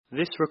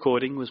This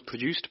recording was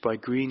produced by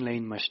Green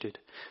Lane Masjid.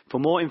 For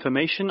more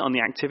information on the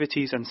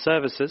activities and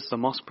services the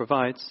mosque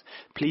provides,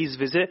 please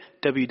visit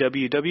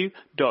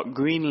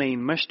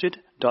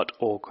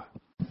www.greenlanemasjid.org.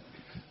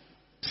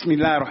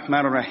 Bismillah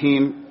ar-Rahman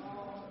ar-Rahim.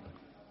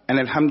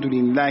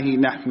 Alhamdulillahi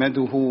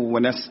nahmaduhu wa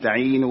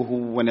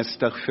nasta'inuhu wa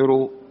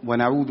nastaghfiruh wa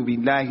na'udhu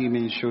billahi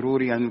min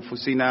shururi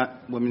anfusina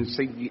wa min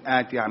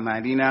sayyiati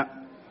a'malina.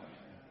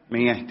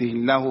 Man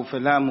yahdihillahu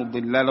fala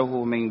mudilla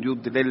lahu wa man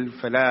yudlil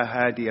fala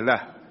hadiya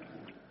lahu.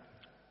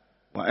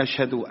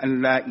 وأشهد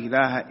أن لا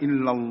إله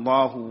إلا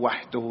الله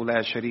وحده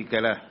لا شريك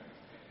له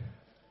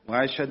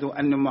وأشهد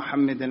أن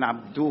محمدا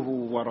عبده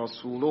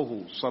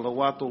ورسوله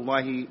صلوات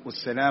الله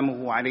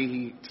وسلامه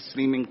عليه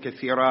تسليما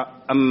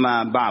كثيرا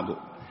أما بعد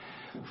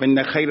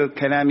فإن خير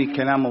الكلام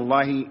كلام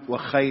الله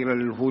وخير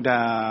الهدى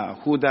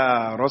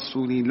هدى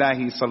رسول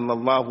الله صلى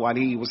الله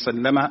عليه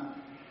وسلم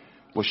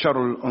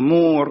وشر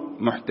الأمور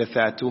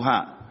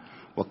محدثاتها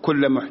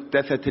وكل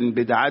محدثة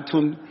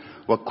بدعة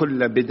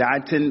وكل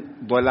بدعة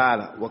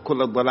ضلالة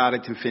وكل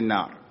ضلالة في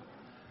النار.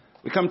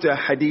 We come to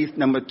hadith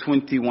number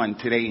 21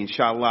 today,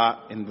 inshallah,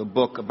 in the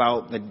book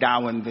about the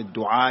da'wah and the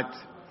du'at.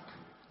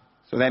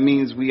 So that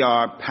means we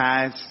are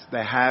past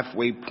the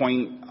halfway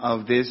point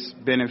of this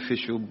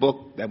beneficial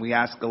book that we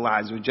ask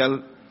Allah Azza wa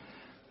Jal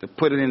to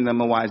put it in the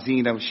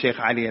mawazeen of Sheikh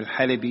Ali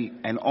al-Halabi,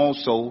 and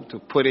also to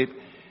put it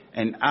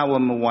in our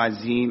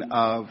mawazeen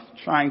of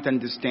trying to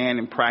understand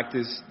and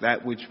practice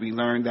that which we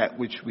learn, that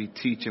which we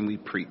teach and we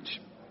preach.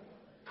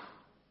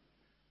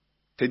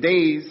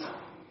 Today's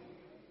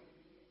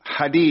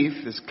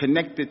hadith is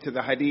connected to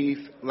the hadith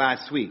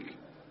last week.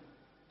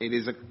 It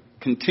is a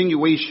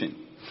continuation.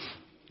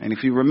 And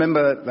if you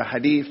remember, the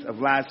hadith of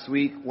last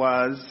week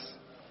was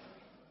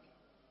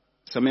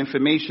some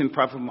information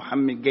Prophet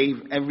Muhammad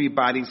gave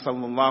everybody,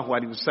 sallallahu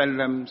alaihi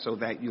wasallam, so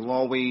that you'll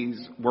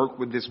always work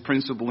with this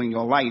principle in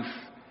your life.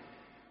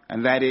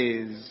 And that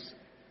is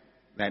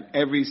that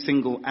every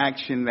single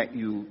action that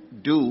you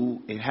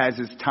do, it has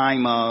its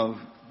time of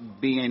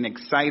being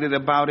excited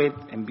about it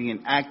and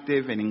being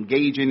active and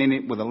engaging in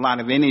it with a lot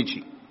of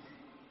energy.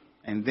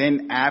 And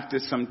then after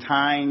some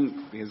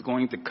time, there's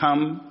going to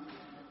come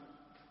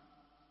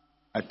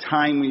a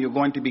time when you're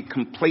going to be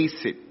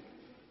complacent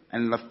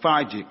and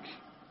lethargic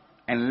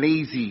and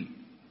lazy,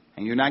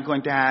 and you're not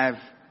going to have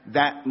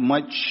that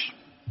much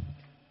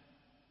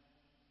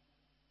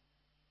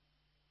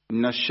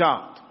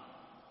nashat.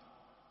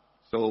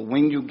 So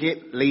when you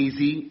get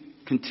lazy,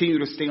 continue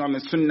to stay on the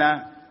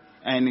sunnah,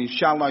 and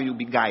inshallah you'll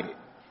be guided.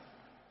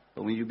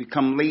 But when you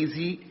become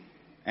lazy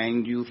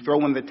and you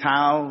throw in the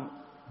towel,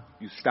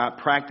 you stop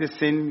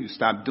practicing, you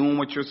stop doing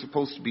what you're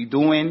supposed to be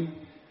doing,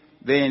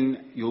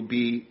 then you'll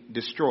be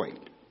destroyed.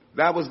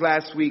 That was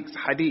last week's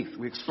hadith.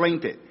 We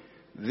explained it.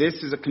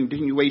 This is a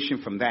continuation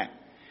from that.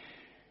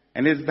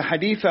 And it's the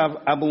hadith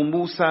of Abu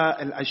Musa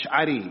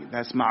al-Ash'ari.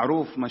 That's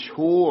ma'ruf,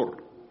 mashhur.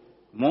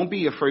 Won't be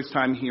your first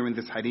time hearing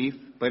this hadith,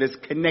 but it's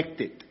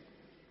connected.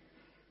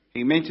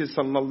 He mentions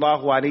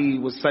sallallahu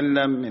alayhi wa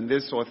sallam in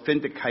this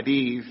authentic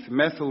hadith,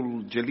 مثل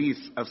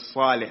الجليس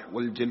الصالح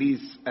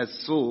والجليس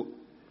السوء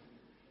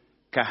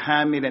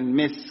كحامل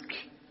المسك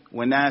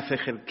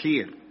ونافخ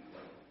الكير.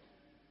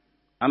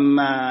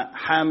 أما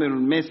حامل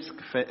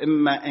المسك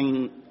فإما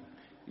أن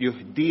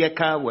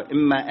يهديك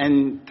وإما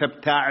أن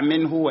تبتاع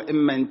منه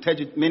وإما أن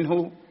تجد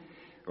منه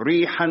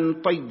ريحا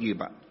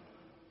طيبة.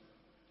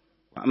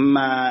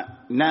 وأما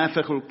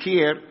نافخ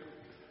الكير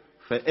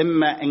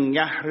فإما أن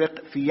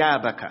يحرق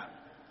ثيابك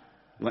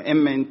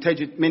وإما أن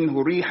تجد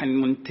منه ريحا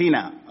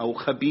منتنة أو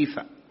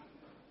خبيثة.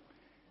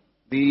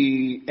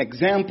 The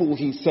example,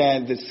 he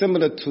said, is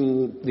similar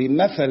to the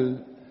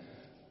method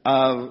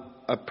of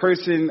a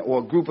person or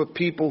a group of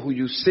people who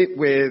you sit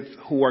with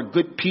who are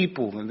good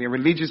people and they're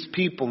religious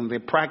people and they're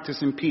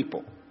practicing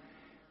people.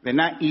 They're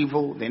not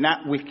evil, they're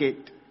not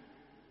wicked.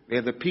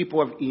 They're the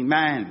people of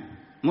Iman,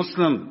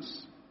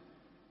 Muslims.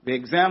 The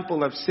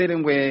example of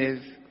sitting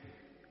with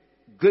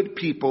good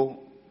people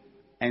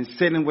and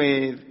sitting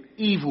with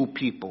evil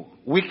people,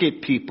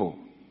 wicked people,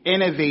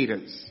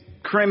 innovators,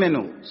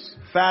 criminals,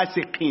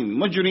 fasiqeen,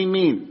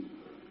 mujrimeen.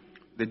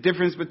 The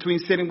difference between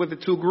sitting with the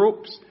two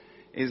groups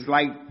is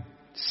like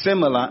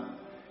similar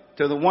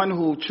to the one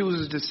who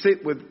chooses to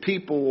sit with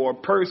people or a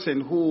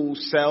person who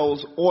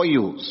sells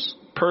oils,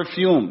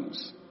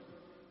 perfumes.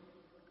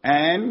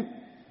 And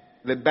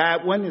the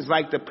bad one is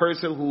like the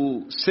person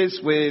who sits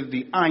with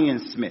the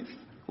ironsmith,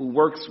 who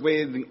works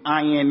with the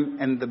iron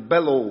and the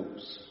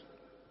bellows.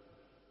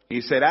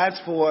 He said, as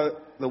for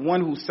the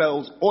one who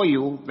sells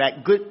oil,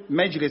 that good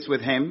majlis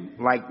with him,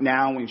 like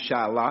now,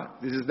 inshallah,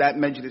 this is that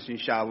majlis,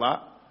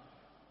 inshallah.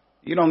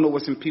 You don't know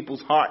what's in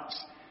people's hearts.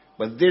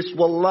 But this,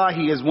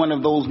 wallahi, is one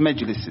of those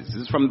majlises.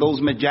 It's from those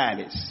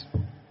majalis.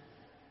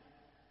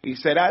 He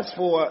said, as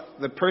for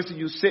the person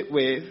you sit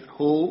with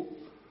who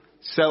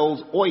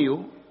sells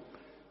oil,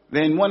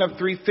 then one of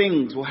three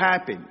things will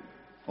happen.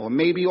 Or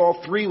maybe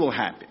all three will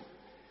happen.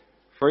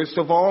 First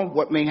of all,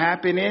 what may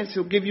happen is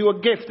he'll give you a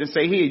gift and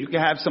say, here, you can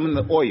have some of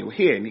the oil.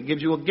 Here, and he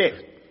gives you a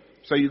gift.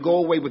 So you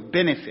go away with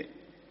benefit.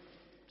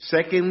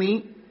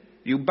 Secondly,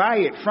 you buy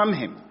it from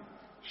him.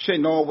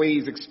 Shouldn't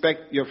always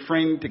expect your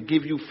friend to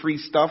give you free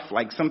stuff,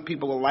 like some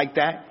people are like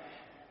that.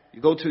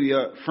 You go to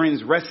your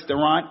friend's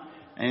restaurant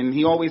and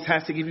he always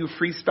has to give you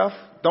free stuff.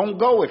 Don't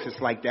go if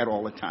it's like that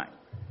all the time.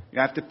 You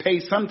have to pay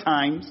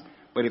sometimes,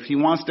 but if he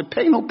wants to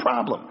pay, no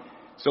problem.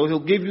 So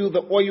he'll give you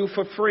the oil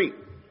for free.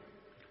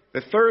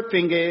 The third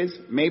thing is,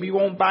 maybe you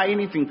won't buy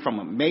anything from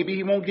him. Maybe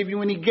he won't give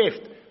you any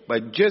gift.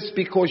 But just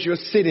because you're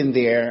sitting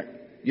there,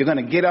 you're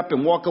going to get up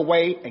and walk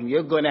away, and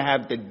you're going to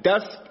have the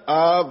dust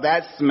of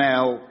that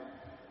smell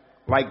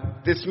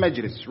like this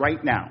majlis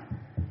right now.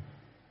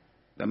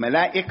 The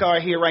malaika are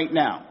here right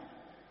now.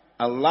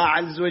 Allah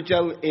Azza wa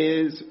Jal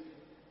is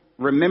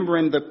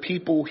remembering the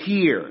people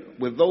here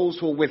with those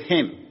who are with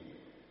him.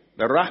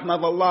 The rahmah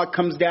of Allah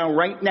comes down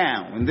right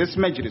now in this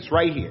majlis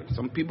right here.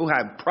 Some people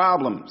have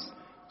problems,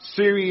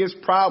 serious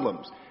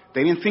problems.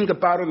 They didn't think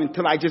about it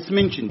until I just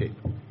mentioned it.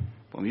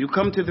 When you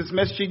come to this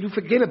masjid, you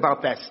forget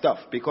about that stuff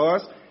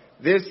because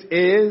this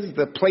is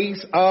the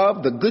place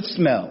of the good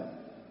smell.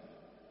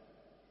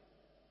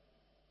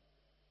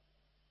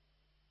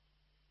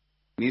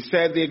 And he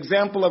said the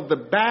example of the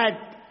bad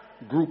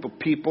group of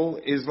people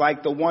is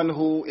like the one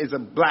who is a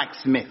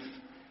blacksmith.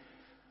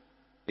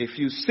 If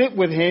you sit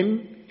with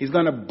him, he's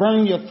going to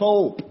burn your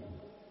thobe.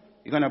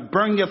 You're going to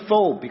burn your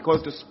thobe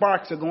because the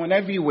sparks are going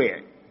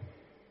everywhere.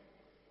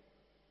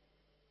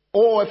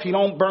 Or if you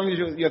don't burn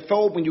your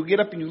thobe, when you get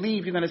up and you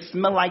leave, you're going to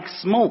smell like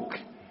smoke.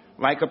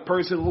 Like a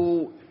person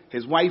who,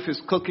 his wife is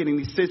cooking and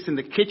he sits in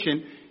the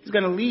kitchen, he's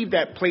going to leave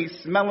that place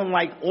smelling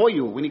like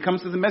oil. When he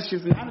comes to the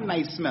masjid, it's not a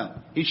nice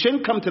smell. He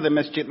shouldn't come to the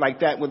masjid like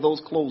that with those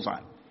clothes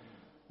on.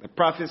 The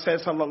Prophet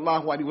says,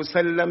 sallallahu alaihi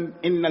wasallam,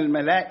 "Inna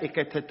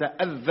al-malaikata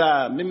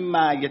tata'adha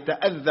mimma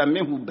yata'adha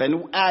minhu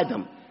banu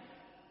Adam."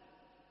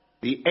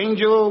 The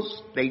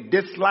angels, they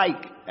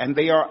dislike and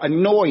they are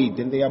annoyed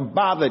and they are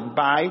bothered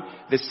by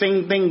the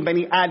same thing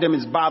Bani Adam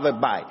is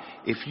bothered by.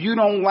 If you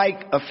don't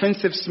like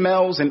offensive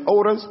smells and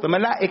odors, the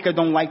malaika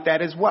don't like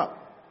that as well.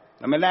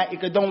 The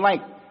malaika don't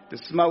like the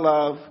smell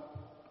of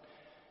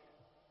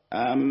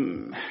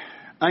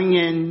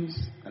onions,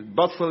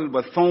 al-basal,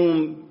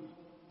 bathum,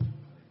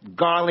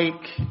 garlic,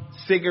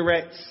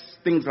 cigarettes,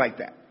 things like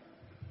that.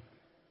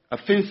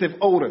 Offensive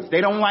odors. They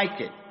don't like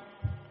it.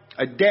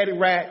 A dead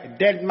rat, a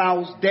dead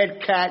mouse,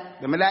 dead cat.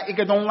 The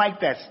malaika don't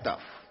like that stuff.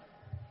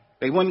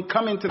 They wouldn't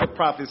come into the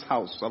Prophet's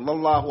house,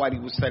 sallallahu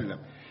alaihi wasallam.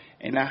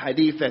 In a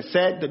hadith that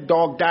said the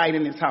dog died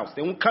in his house.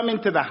 They won't come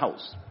into the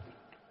house.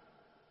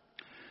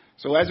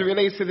 So as it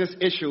relates to this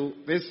issue,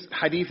 this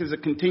hadith is a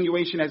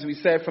continuation, as we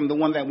said, from the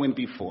one that went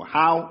before.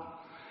 How?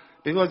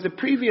 Because the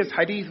previous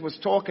hadith was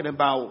talking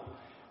about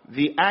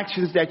the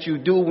actions that you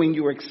do when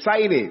you're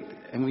excited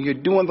and when you're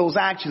doing those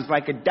actions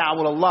like a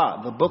da'wah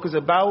Allah. The book is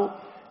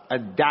about a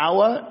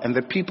da'wah and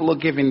the people are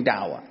giving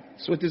da'wah.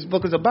 That's what this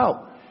book is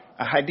about.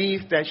 A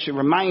hadith that should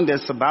remind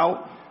us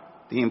about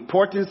the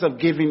importance of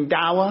giving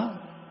da'wah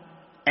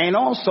and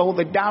also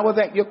the da'wah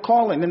that you're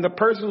calling and the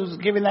person who's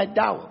giving that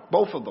da'wah.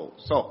 Both of those.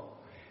 So,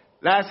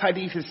 last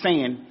hadith is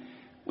saying,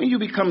 when you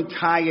become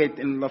tired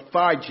and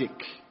lethargic,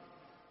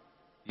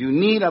 you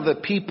need other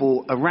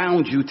people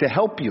around you to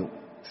help you.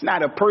 It's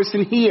not a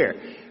person here,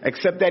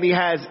 except that he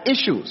has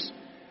issues.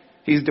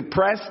 He's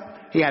depressed,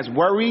 he has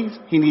worries,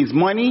 he needs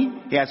money,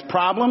 he has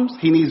problems,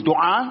 he needs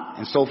dua,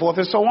 and so forth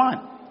and so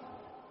on.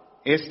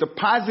 It's the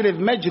positive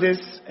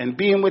majlis and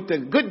being with the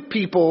good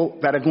people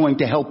that are going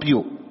to help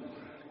you.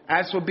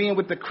 As for being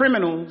with the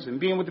criminals and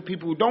being with the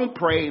people who don't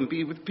pray and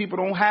being with the people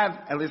who don't have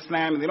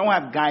al-Islam and they don't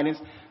have guidance,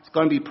 it's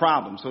going to be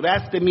problems. So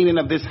that's the meaning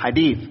of this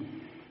hadith.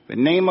 The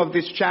name of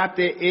this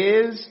chapter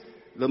is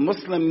the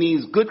Muslim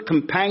needs good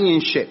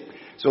companionship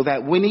so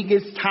that when he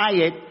gets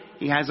tired,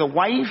 he has a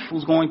wife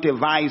who's going to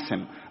advise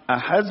him, a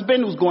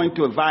husband who's going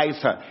to advise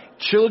her,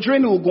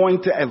 children who are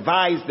going to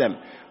advise them.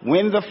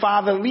 When the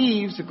father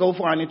leaves to go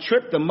on a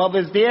trip, the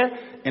mother's there.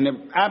 In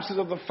the absence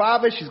of the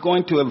father, she's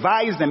going to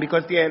advise them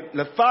because they're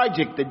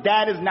lethargic. The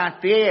dad is not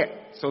there.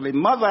 So the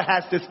mother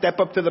has to step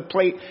up to the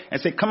plate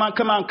and say, come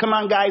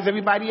on, guys,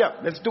 everybody up.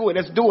 Let's do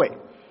it.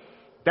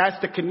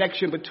 That's the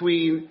connection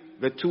between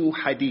the two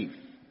hadith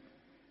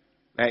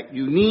that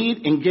you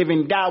need in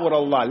giving da'wah to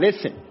Allah.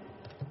 Listen,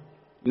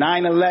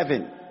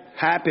 9/11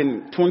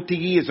 happened 20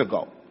 years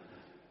ago.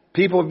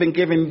 People have been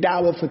giving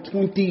da'wah for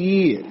 20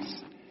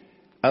 years.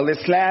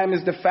 Al-Islam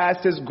is the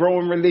fastest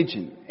growing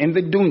religion in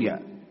the dunya,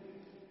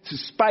 in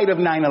spite of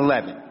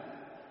 9/11.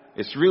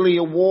 It's really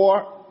a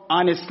war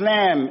on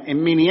Islam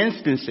in many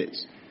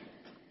instances.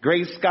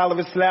 Great scholar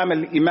of Islam,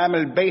 Imam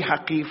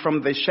al-Bayhaqi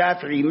from the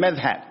Shafi'i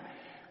madhab.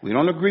 We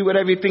don't agree with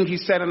everything he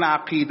said in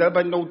Aqidah,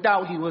 but no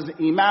doubt he was an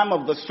Imam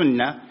of the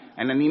Sunnah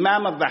and an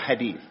Imam of the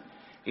Hadith.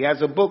 He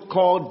has a book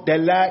called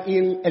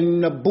Dala'il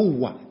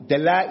al-Nabuwa.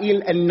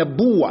 Dala'il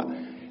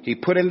al-Nabuwa. He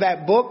put in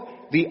that book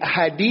the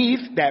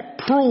hadith that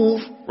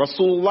prove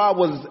Rasulullah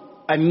was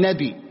a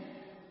Nabi.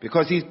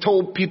 Because he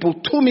told people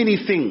too many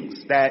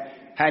things that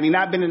had he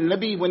not been a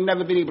Nabi, he would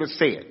never been able to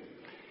say it.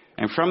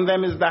 And from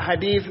them is the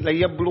hadith,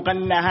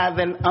 لَيَبْلُغَنَّ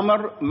هَذَا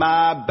الْأَمْرِ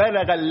مَا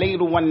بَلَغَ اللَّيْلُ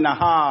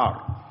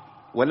وَالنَّهَارِ.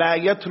 ولا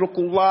يترك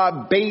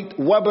الله بيت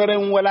وبر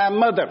ولا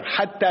مدر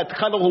حتى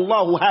أدخله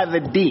الله هذا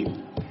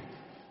الدين.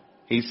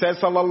 He says,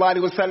 sallallahu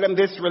alaihi wasallam,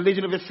 this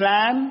religion of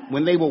Islam,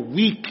 when they were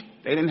weak,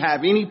 they didn't have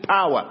any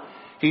power.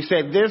 He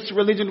said, this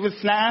religion of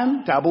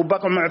Islam, to Abu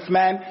Bakr and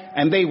Uthman,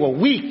 and they were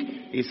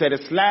weak. He said,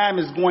 Islam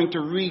is going to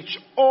reach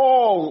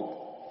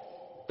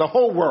the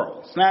whole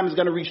world. Islam is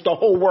going to reach the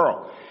whole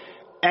world.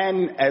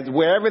 And as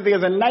wherever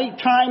there's a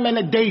nighttime and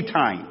a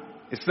daytime,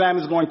 Islam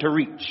is going to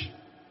reach.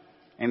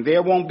 And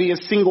there won't be a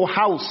single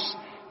house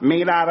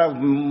made out of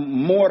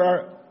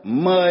mortar,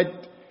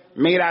 mud,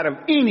 made out of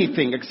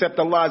anything except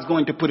Allah is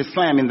going to put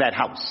Islam in that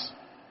house.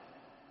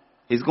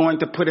 He's going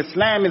to put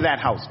Islam in that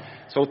house.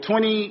 So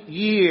 20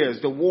 years,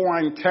 the war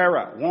on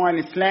terror, war on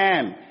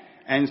Islam,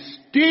 and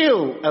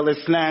still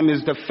Al-Islam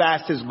is the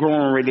fastest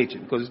growing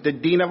religion because it's the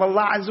deen of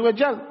Allah Azza wa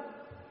Jal.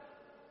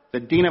 The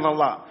deen of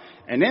Allah.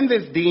 And in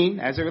this deen,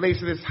 as it relates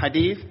to this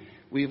hadith,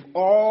 we've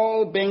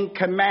all been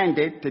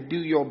commanded to do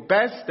your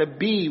best to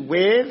be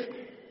with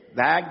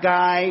that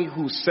guy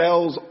who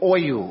sells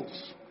oils.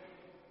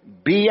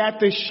 Be at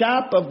the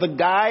shop of the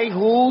guy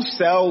who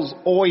sells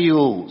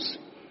oils.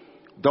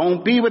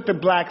 Don't be with the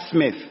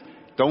blacksmith.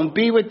 Don't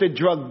be with the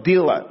drug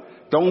dealer.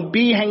 Don't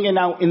be hanging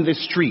out in the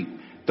street.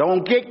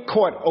 Don't get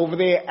caught over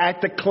there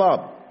at the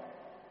club.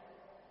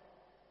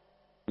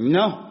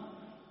 No.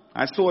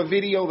 I saw a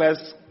video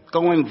that's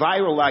going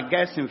viral, I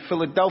guess, in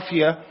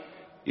Philadelphia.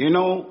 You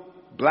know,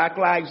 Black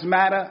Lives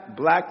Matter.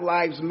 Black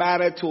Lives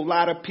matter to a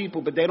lot of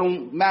people, but they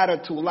don't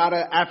matter to a lot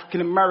of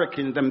African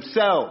Americans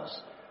themselves.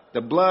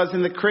 The Bloods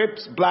and the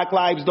Crips, Black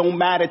lives don't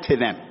matter to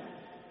them.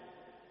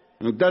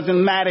 It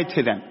doesn't matter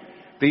to them.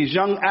 These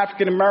young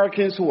African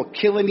Americans who are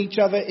killing each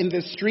other in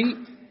the street,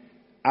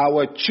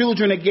 our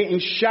children are getting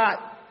shot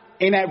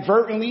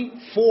inadvertently,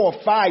 4,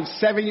 5,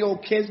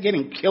 7-year-old kids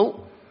getting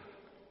killed.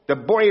 The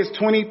boy is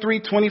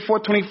 23, 24,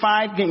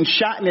 25, getting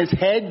shot in his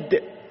head.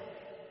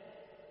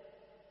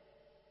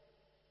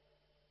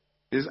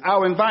 This is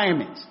our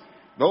environment.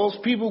 Those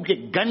people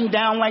get gunned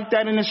down like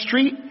that in the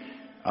street.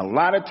 A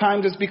lot of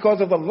times it's because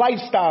of the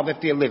lifestyle that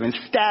they're living.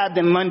 Stabbed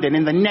in London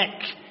in the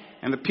neck.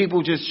 And the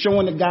people just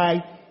showing the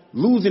guy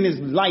losing his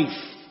life.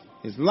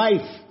 His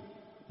life.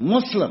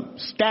 Muslim.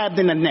 Stabbed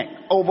in the neck.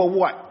 Over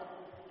what?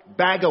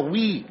 Bag of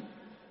weed.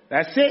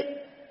 That's it.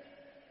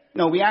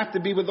 No, we have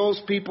to be with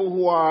those people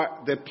who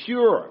are the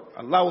pure.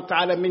 Allah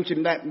Ta'ala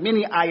mentioned that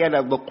many ayat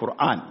of the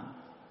Quran.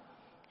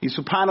 He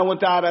subhanahu wa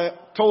ta'ala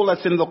told us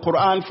in the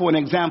Quran, for an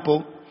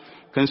example,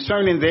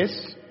 concerning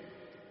this,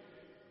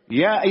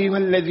 يا أيها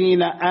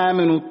الذين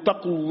آمنوا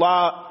اتقوا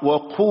الله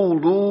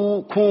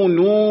وقولوا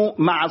كونوا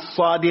مع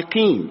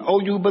الصادقين. Oh,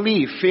 you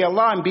believe, fear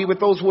Allah and be with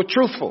those who are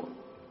truthful.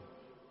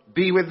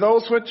 Be with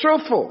those who are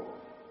truthful.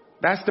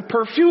 That's the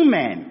perfume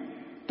man.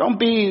 Don't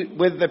be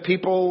with the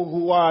people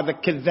who are the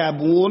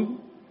kadhabun.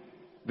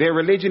 Their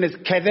religion is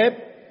kadhib,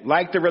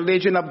 like the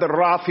religion of the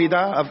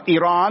Rafida of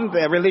Iran.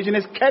 Their religion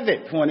is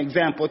kadhib, for an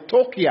example,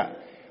 Tokyo.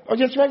 Or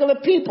just regular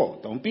people.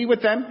 Don't be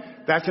with them.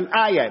 That's an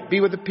ayat. Be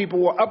with the people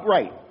who are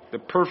upright. The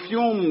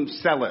perfume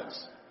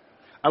sellers.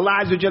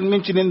 Allah Azza wa Jal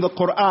mentioned in the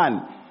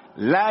Quran,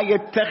 لا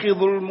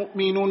يتخذ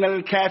المؤمنون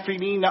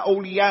الكافرين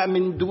أولياء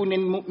من دون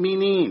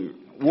المؤمنين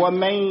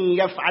ومن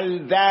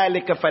يفعل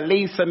ذلك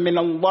فليس من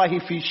الله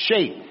في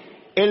شيء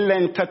إلا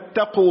أن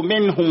تتقوا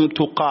منهم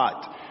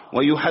تقات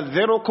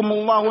ويحذركم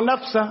الله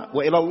نفسه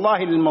وإلى الله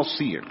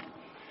المصير.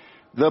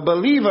 The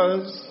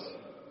believers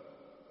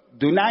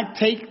do not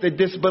take the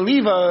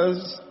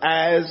disbelievers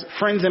as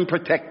friends and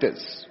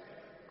protectors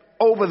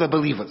over the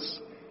believers.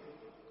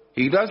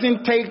 He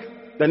doesn't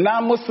take the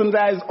non-Muslims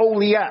as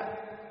awliya.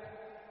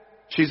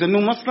 She's a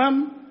new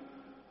Muslim,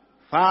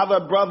 father,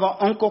 brother,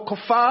 uncle,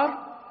 kuffar,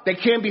 they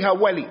can't be her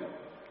wali.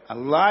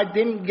 Allah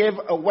didn't give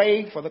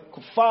away for the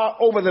kuffar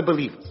over the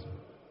believers.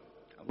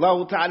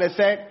 Allah Ta'ala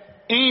said,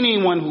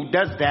 anyone who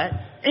does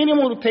that,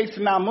 anyone who takes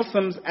the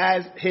non-Muslims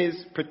as his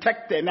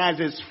protector and as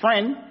his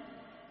friend,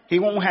 he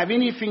won't have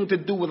anything to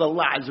do with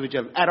Allah Azza wa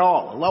Jal at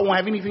all. Allah won't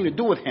have anything to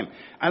do with him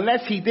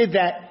unless he did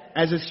that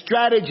as a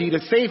strategy to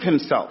save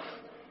himself.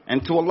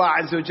 And to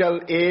Allah Azza wa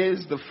Jal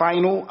is the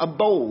final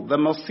abode, the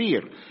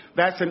Masir.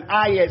 That's an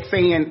ayat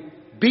saying,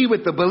 be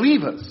with the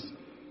believers.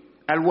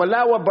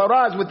 Al-wala wa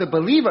baraz with the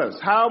believers.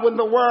 How in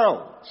the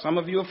world? Some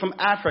of you are from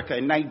Africa,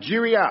 in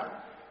Nigeria.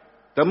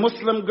 The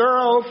Muslim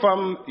girl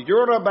from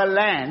Yoruba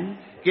land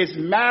gets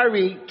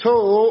married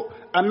to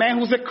a man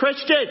who's a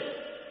Christian.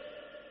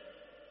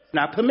 It's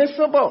not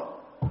permissible.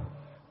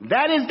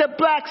 That is the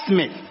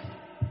blacksmith.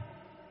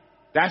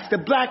 That's the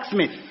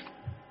blacksmith.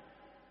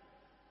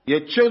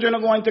 Your children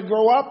are going to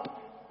grow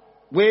up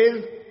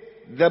with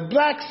the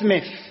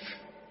blacksmith.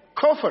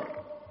 Kufr.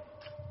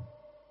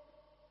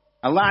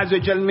 Allah Azza wa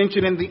Jal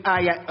mentioned in the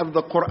ayah of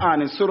the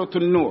Quran in Surah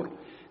An-Nur,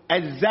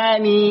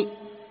 الزاني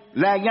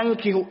لا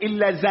ينكه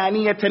إلا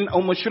زانية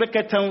أو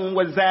مشركة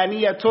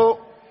والزانية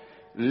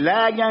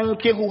لا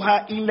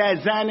ينكهها إلا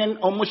زان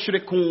أو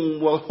مشرك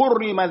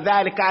وحرم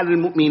ذلك على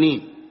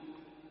المؤمنين.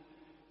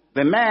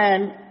 The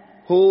man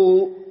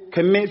who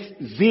commits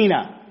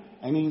zina,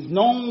 and he's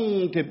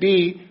known to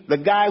be the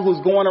guy who's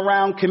going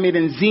around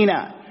committing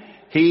zina.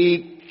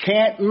 He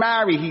can't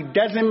marry. He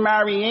doesn't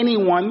marry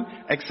anyone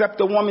except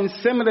a woman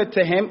similar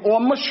to him or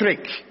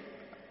mushrik,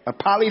 a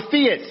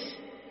polytheist.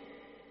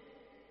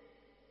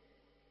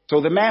 So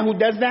the man who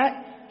does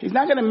that, he's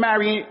not going to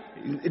marry.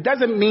 It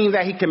doesn't mean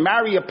that he can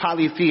marry a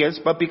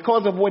polytheist, but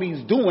because of what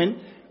he's doing,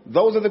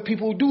 those are the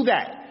people who do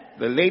that.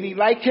 The lady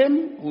like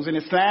him, who's in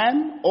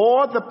Islam,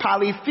 or the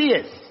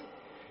polytheist.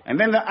 And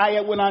then the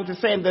ayah went on to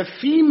say, the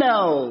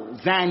female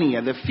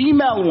zaniya, the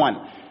female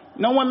one,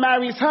 no one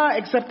marries her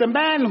except a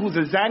man who's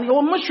a zani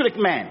or a mushrik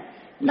man.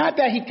 Not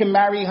that he can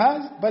marry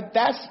her, but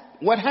that's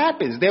what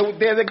happens.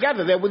 They're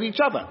together, they're with each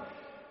other.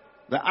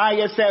 The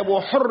ayah said,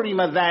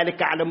 وَحُرِّمَ ذَلِكَ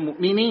عَلَى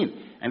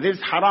الْمُؤْمِنِينَ. And this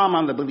is haram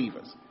on the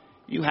believers.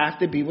 You have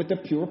to be with the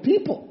pure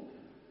people.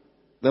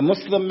 The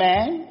Muslim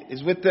man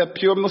is with the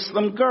pure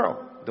Muslim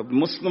girl. The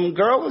Muslim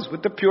girl is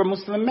with the pure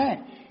Muslim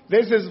man.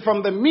 This is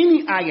from the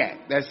many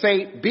ayat that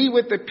say, be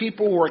with the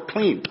people who are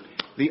clean.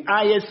 The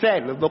ayah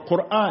said, the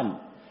Quran,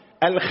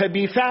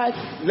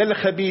 الخبيثات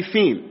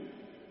للخبيثين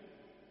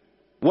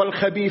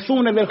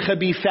والخبيثون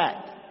للخبيثات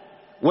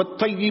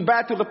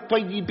والطيبات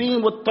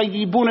للطيبين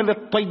والطيبون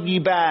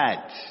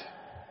للطيبات.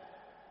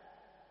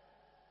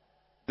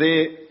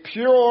 The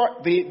pure,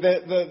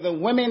 the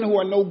women who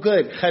are no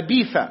good,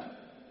 khabitha,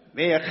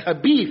 they are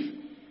khabith,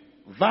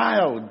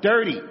 vile,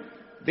 dirty.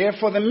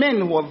 Therefore the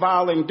men who are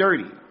vile and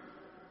dirty.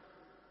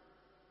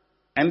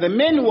 And the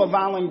men who are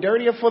vile and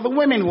dirty are for the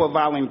women who are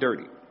vile and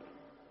dirty.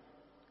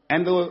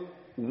 And the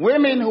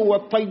women who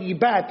are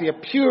tayyibat, they're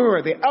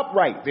pure, they're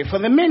upright. They're for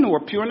the men who are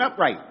pure and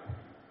upright.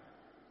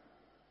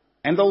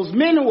 And those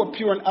men who are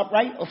pure and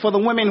upright are for the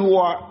women who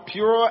are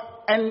pure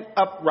and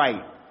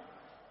upright.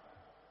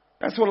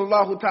 That's what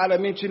Allah Ta'ala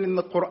mentioned in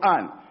the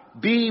Quran.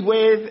 Be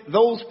with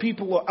those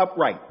people who are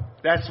upright.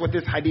 That's what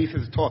this hadith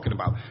is talking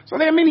about. So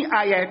there are many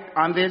ayat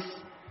on this.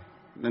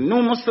 The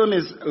new Muslim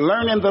is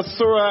learning the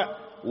surah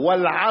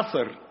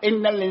وَالْعَصْرِ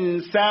إِنَّ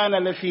الْإِنسَانَ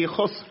لَفِي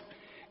خُسْرٍ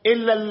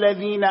إِلَّا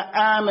الَّذِينَ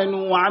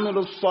آمَنُوا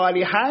وَعَمِلُوا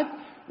الصَّالِحَاتِ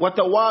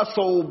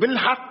وَتَوَاصَوْا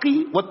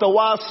بِالْحَقِّ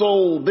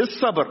وَتَوَاصَوْا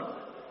بِالصَّبْرِ.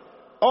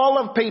 All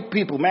of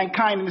people,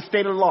 mankind in the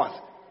state of loss,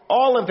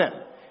 all of them,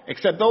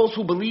 except those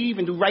who believe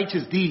and do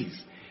righteous deeds.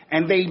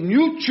 And they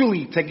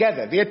mutually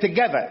together,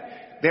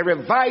 they're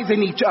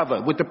advising each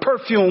other with the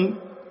perfume,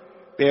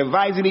 they're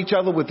advising each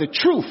other with the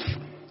truth,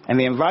 and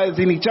they're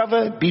advising each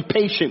other, be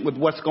patient with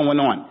what's going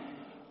on.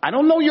 I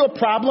don't know your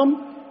problem,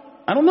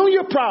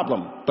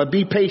 but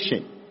be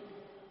patient.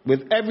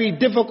 With every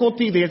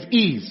difficulty, there's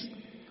ease.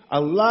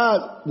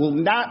 Allah will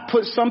not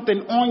put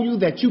something on you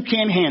that you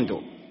can't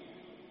handle.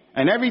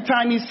 And every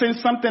time He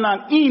sends something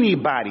on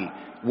anybody,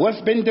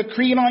 what's been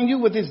decreed on you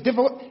with this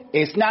difficult,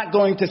 it's not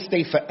going to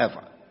stay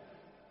forever.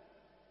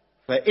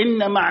 فَإِنَّ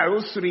مَعَ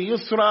الْعُسْرِ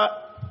يُسْرًا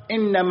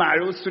إِنَّ مَعَ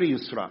الْعُسْرِ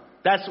يُسْرًا.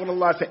 That's what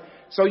Allah said.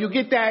 So you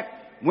get that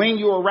when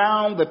you're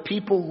around the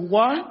people who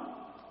are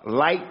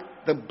like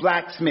the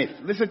blacksmith.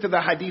 Listen to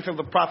the hadith of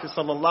the Prophet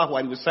sallallahu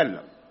alaihi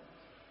wasallam.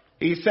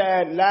 He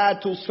said, لا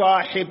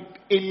تصاحب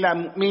إلا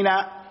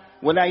مؤمنا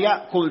ولا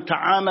يأكل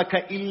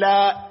طعامك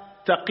إلا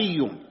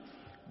تقي.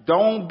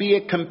 Don't be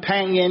a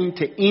companion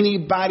to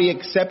anybody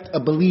except a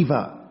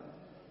believer.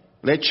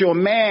 Let your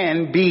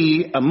man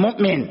be a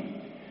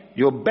mu'min,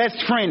 your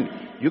best friend.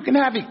 You can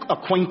have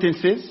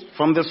acquaintances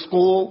from the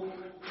school,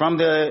 from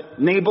the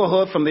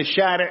neighborhood, from the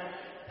shara,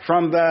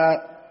 from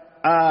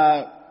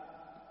the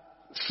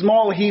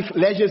Small Heath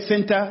Leisure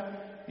Center.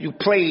 You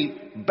play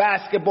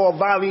basketball,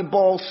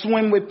 volleyball,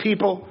 swim with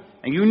people,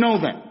 and you know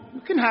them.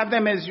 You can have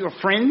them as your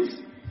friends,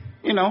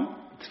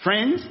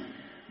 friends.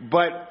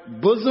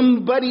 But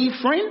bosom buddy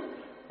friend,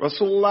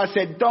 Rasulullah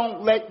said,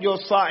 don't let your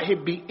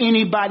sahib be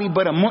anybody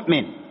but a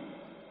mu'min.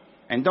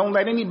 And don't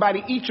let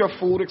anybody eat your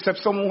food except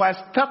someone who has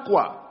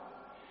taqwa.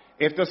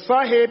 If the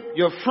sahib,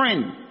 your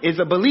friend, is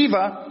a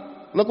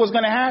believer, look what's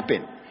going to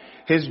happen.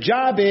 His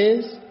job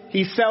is,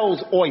 he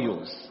sells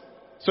oils.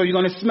 So you're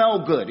going to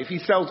smell good if he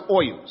sells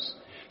oils.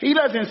 He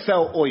doesn't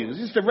sell oils.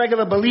 He's a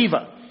regular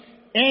believer.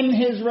 In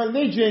his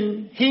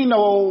religion, he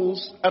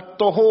knows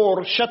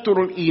at-tahur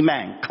shatrul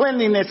iman.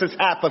 Cleanliness is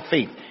half of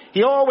faith.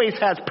 He always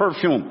has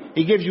perfume.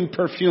 He gives you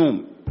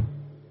perfume.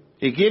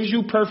 He gives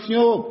you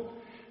perfume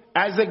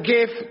as a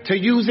gift to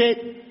use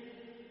it.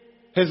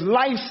 His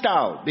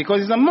lifestyle,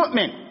 because he's a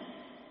mu'min.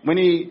 When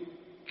he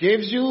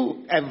gives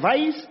you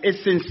advice,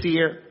 it's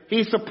sincere.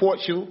 He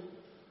supports you.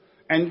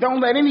 And don't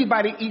let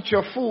anybody eat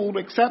your food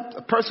except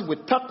a person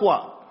with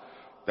taqwa.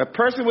 The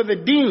person with a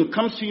deen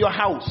comes to your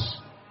house.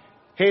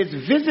 His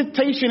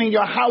visitation in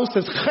your house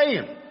is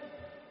khair.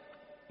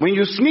 When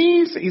you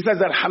sneeze, he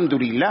says,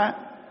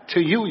 Alhamdulillah,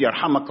 to you,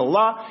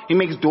 yarhamakallah. He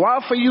makes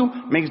dua for you,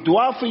 makes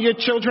dua for your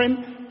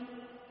children.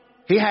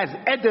 He has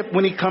adab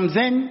when he comes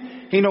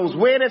in. He knows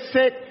where to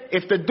sit.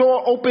 If the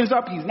door opens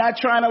up, he's not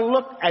trying to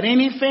look at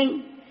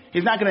anything.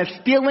 He's not going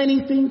to steal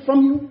anything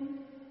from you.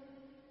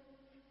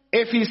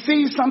 If he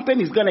sees something,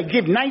 he's going to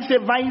give nice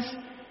advice.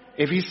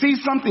 If he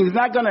sees something, he's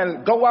not going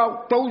to go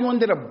out, throw you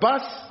under the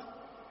bus.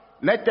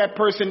 Let that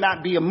person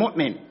not be a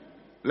mu'min.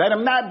 Let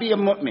him not be a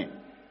mu'min.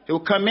 He'll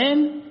come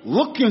in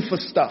looking for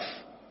stuff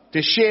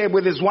to share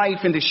with his wife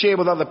and to share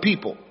with other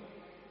people.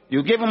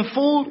 You give him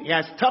food, he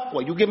has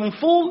taqwa. You give him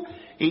food,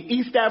 he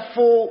eats that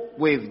food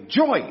with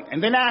joy.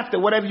 And then after,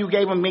 whatever you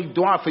gave him, make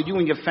dua for you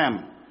and your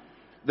family.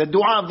 The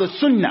dua of the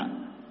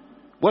sunnah.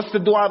 What's the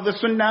dua of the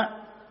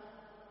sunnah?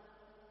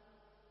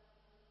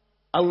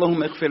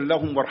 Allahumma ighfir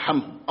lahum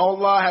warhamhum.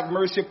 Allah have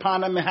mercy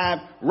upon them and have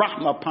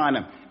rahmah upon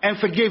them. And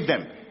forgive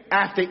them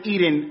after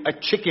eating a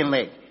chicken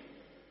leg.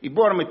 He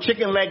brought him a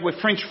chicken leg with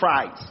French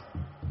fries.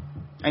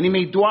 And he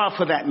made dua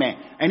for that man.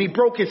 And he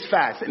broke his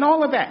fast. And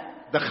all of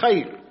that. The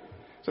khair.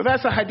 So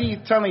that's a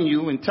hadith telling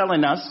you and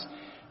telling us,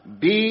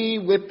 be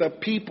with the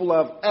people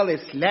of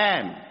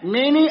al-Islam.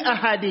 Many a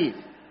hadith.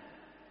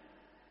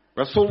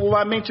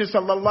 Rasulullah mentioned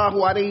sallallahu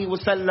alayhi wa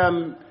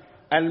sallam,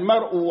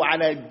 al-mar'u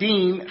ala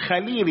deen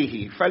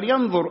khalilihi,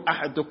 falyanzur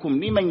ahadukum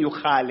liman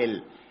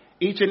yukhalil.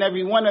 Each and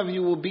every one of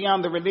you will be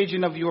on the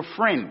religion of your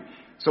friend.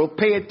 So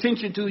pay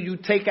attention to who you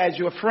take as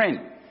your friend.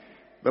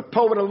 The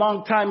poet a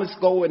long time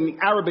ago in the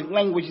Arabic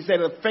language, he said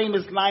a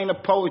famous line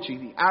of poetry.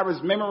 The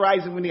Arabs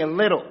memorize it when they're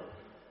little.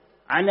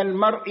 عن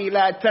المرء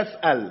لا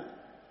تسأل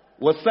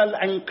وسل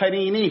عن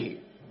قرينه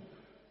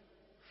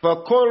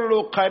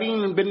فكل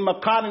قرين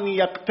بالمقارن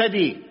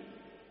يقتدي.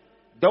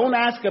 Don't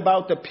ask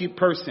about the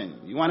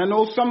person. You want to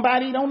know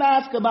somebody? Don't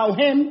ask about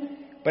him,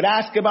 but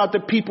ask about the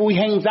people he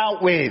hangs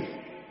out with.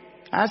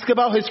 Ask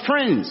about his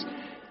friends.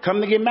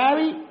 Come to get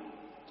married?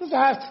 Just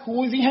ask,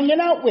 who is he hanging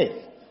out with?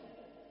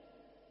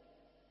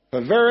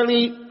 For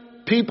verily,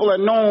 people are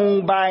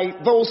known by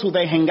those who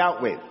they hang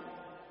out with.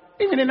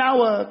 Even in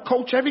our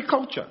culture, every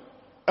culture.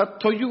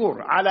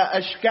 الطيور على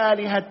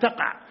أشكالها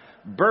تقع.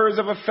 Birds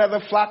of a feather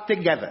flock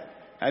together.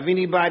 Have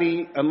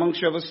anybody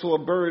amongst you ever saw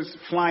birds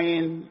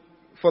flying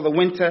for the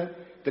winter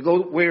to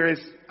go where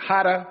it's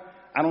hotter?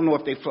 I don't know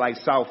if they fly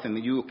south in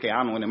the UK. I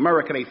don't know. In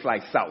America, they fly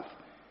south.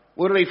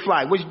 Where do they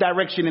fly? Which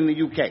direction in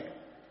the UK?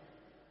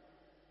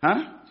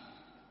 Huh?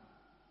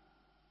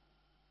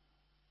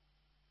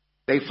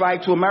 They fly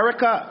to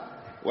America?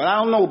 Well,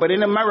 I don't know. But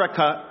in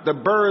America, the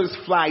birds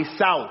fly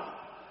south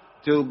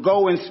to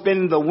go and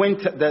spend the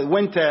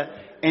winter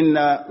in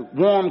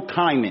warm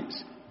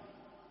climates.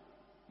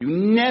 You're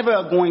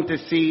never going to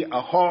see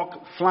a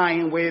hawk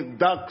flying with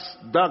ducks,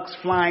 ducks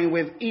flying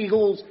with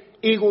eagles,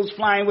 eagles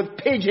flying with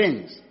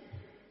pigeons.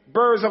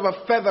 Birds of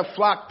a feather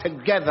flock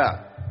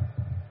together.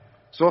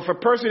 So if a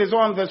person is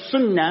on the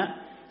sunnah,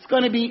 it's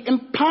going to be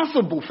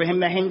impossible for him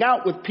to hang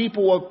out with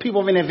people or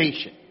people of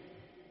innovation.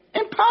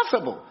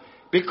 Impossible.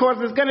 Because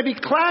there's going to be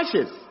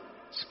clashes,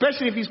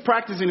 especially if he's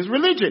practicing his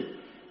religion.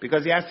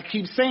 Because he has to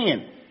keep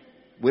saying,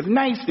 with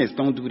niceness,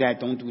 don't do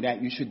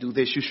that, you should do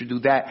this, you should do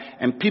that.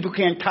 And people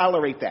can't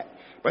tolerate that.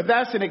 But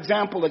that's an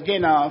example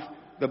again of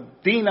the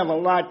deen of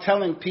Allah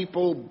telling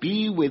people,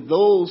 be with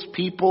those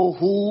people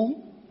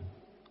who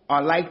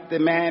are like the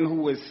man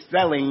who is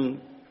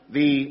selling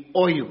the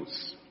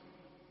oils.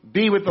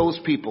 Be with those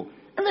people.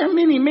 And there are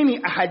many, many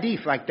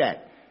ahadith like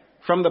that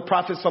from the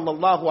Prophet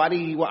sallallahu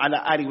alaihi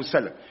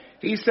wasallam.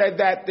 He said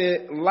that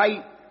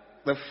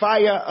the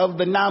fire of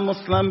the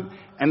non-Muslim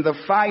and the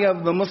fire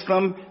of the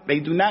Muslim, they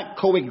do not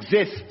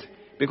coexist,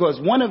 because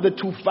one of the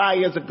two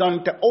fires are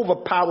going to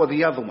overpower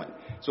the other one.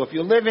 So if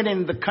you're living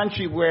in the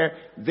country where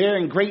they're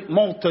in great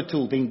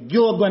multitude, then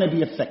you're going to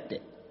be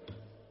affected.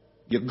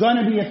 You're going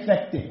to be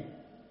affected.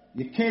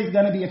 Your kids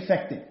going to be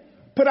affected.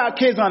 Put our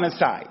kids on the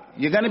side.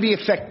 You're going to be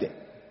affected.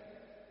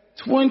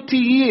 20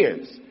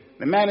 years.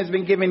 The man has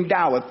been giving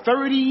dawah.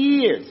 30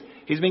 years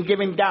he's been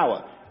giving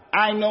dawah.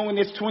 I know in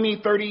this 20,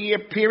 30-year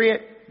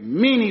period,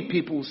 many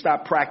people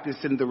stop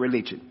practicing the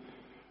religion.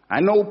 I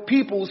know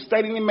people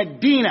studying in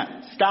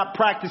Medina stopped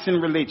practicing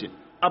religion,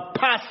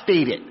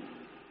 apostated,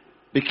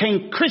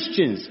 became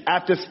Christians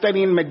after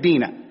studying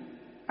Medina.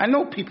 I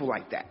know people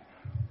like that.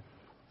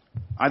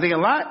 Are they a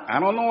lot? I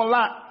don't know a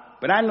lot,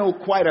 but I know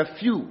quite a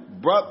few,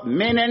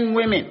 men and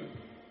women.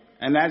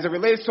 And as it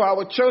relates to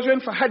our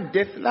children, for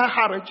hadith, la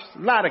haraj, a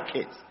lot of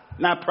kids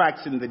not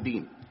practicing the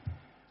deen.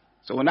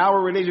 So in our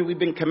religion, we've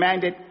been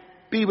commanded,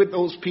 be with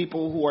those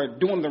people who are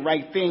doing the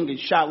right thing.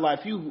 Inshallah,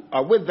 if you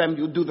are with them,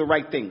 you'll do the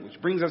right thing. Which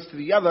brings us to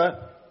the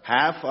other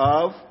half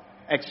of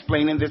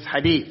explaining this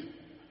hadith.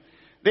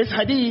 This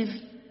hadith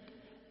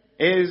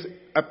is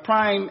a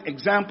prime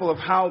example of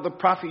how the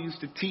Prophet used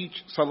to teach,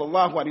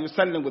 sallallahu alaihi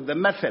wasallam, with the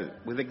method,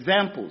 with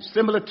examples,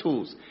 similar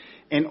tools,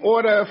 in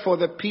order for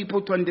the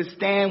people to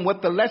understand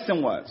what the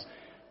lesson was.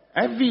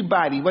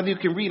 Everybody, whether you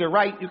can read or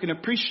write, you can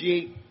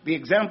appreciate the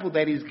example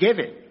that he's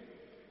given.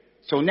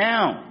 So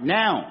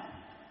now,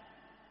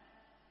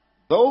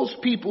 those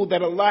people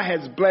that Allah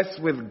has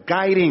blessed with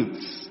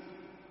guidance,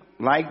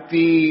 like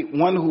the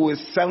one who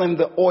is selling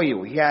the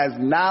oil, he has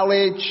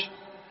knowledge,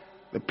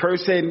 the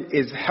person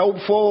is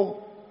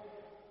helpful,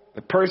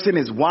 the person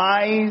is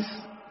wise,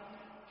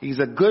 he's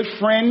a good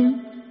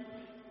friend,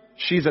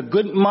 she's a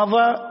good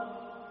mother.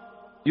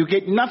 You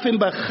get nothing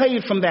but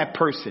khair from that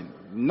person.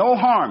 No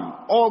harm,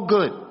 all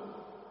good.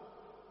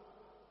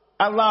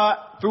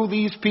 Allah, through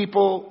these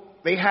people,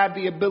 they have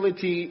the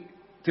ability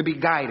to be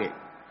guided.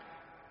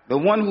 The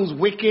one who's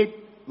wicked,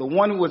 the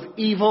one who was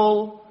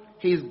evil,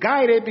 he's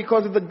guided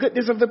because of the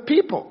goodness of the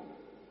people.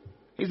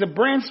 He's a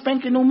brand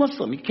spanking new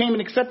Muslim. He came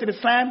and accepted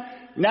Islam.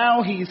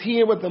 Now he's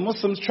here with the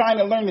Muslims trying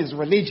to learn his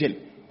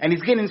religion. And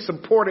he's getting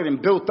supported and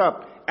built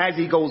up as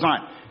he goes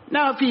on.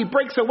 Now if he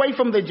breaks away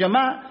from the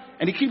Jama'ah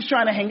and he keeps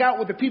trying to hang out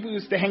with the people he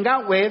used to hang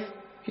out with,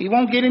 he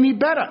won't get any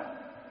better.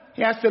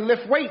 He has to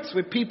lift weights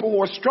with people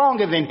who are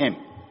stronger than him.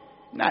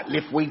 Not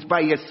lift weights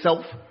by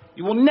yourself.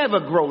 You will never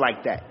grow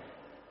like that.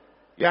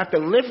 You have to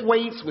lift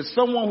weights with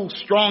someone who's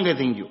stronger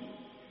than you.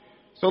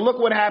 So look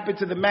what happened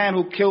to the man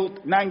who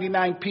killed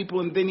 99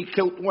 people and then he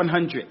killed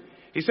 100.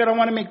 He said, I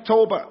want to make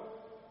Tawbah.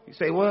 You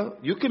say, well,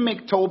 you can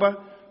make Tawbah,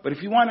 but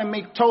if you want to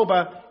make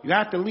Tawbah, you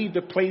have to leave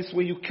the place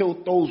where you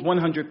killed those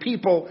 100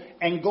 people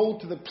and go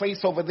to the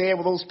place over there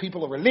where those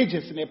people are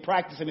religious and they're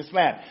practicing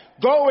Islam.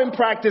 Go and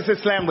practice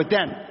Islam with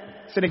them.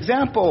 It's an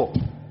example.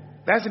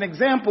 That's an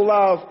example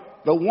of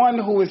the one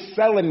who is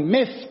selling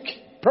misk,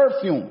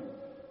 perfume.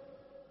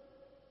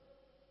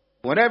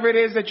 Whatever it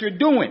is that you're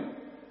doing,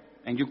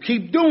 and you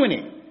keep doing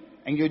it,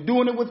 and you're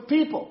doing it with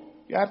people,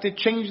 you have to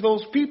change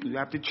those people. You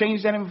have to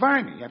change that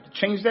environment. You have to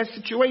change that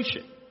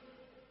situation.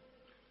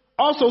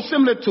 Also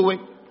similar to it,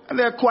 and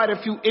there are quite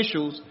a few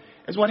issues,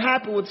 is what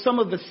happened with some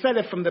of the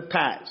Salaf from the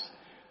past.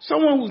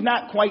 Someone who's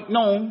not quite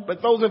known,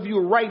 but those of you who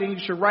are writing, you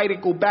should write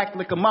it, go back,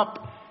 look him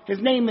up. His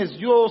name is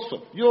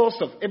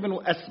Yusuf ibn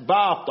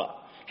Asbata.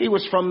 He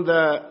was from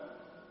the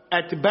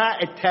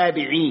Atba'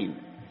 al-Tabi'een.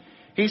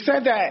 He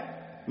said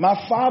that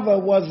my father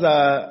was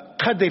a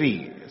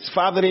Qadri. His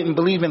father didn't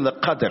believe in the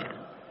Qadr.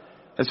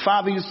 His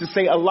father used to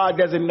say Allah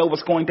doesn't know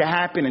what's going to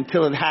happen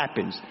until it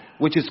happens,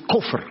 which is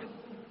kufr.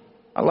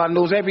 Allah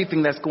knows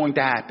everything that's going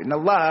to happen.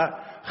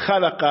 Allah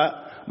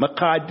khalaqa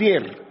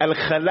maqadir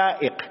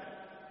al-khalaiq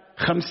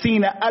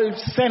 50,000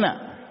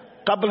 sana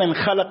qabla an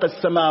khalaqa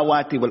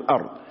as-samawati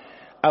wal-ard.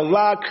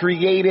 Allah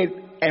created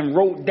and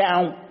wrote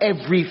down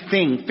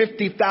everything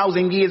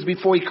 50,000 years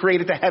before he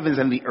created the heavens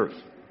and the earth.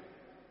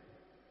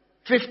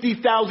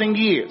 50,000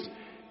 years.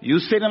 You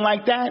sitting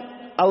like that,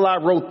 Allah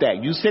wrote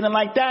that. You sitting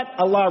like that,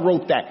 Allah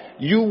wrote that.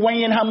 You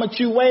weighing how much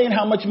you weigh and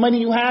how much money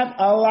you have,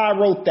 Allah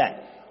wrote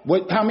that.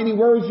 How many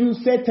words you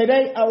said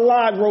today,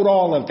 Allah wrote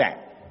all of that.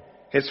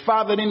 His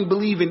father didn't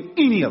believe in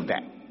any of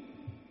that.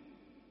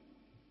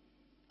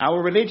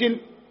 Our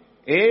religion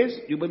is,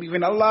 you believe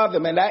in Allah, the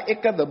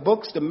malaika, the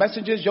books, the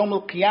messengers, Yawm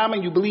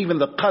al-Qiyamah, you believe in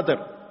the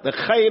qadr, the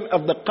khair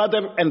of the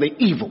qadr and the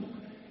evil.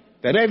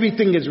 That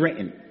everything is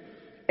written.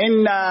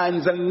 Inna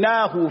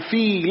anzalnahu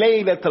fi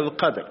laylatul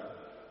qadr.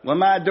 Wa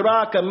ma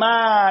adraka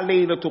ma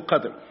laylatul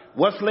qadr.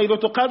 What's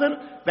laylatul qadr?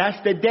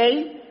 That's the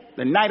day,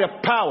 the night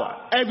of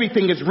power.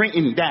 Everything is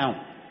written down.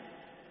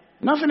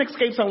 Nothing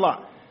escapes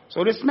Allah.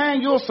 So this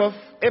man Yusuf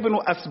ibn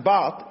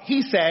Asbat,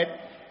 he said,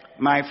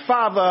 my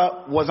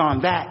father was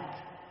on that.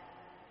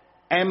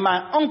 And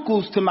my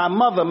uncles to my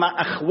mother, my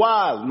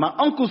akhwal, my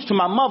uncles to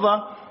my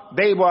mother,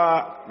 they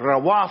were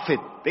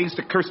rawafid. They used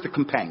to curse the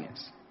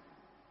companions.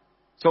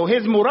 So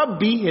his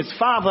murabbi, his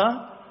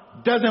father,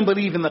 doesn't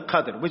believe in the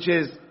qadr, which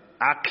is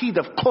aqid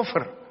of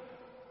kufr.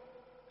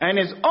 And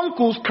his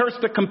uncles curse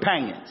the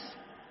companions.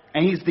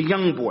 And he's the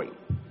young boy.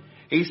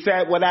 He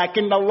said,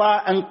 وَلَكِنَّ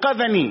اللَّهَ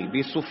أَنْقَذَنِي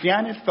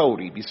بِسُفْيَانِ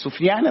الثَّوْرِ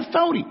بِسُفْيَانِ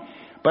الثَّوْرِ.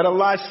 But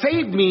Allah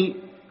saved me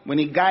when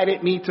he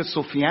guided me to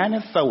Sufyan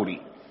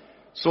al-Thawri.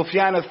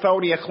 Sufyan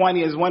al-Thawri,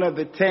 Ikhwani, is one of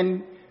the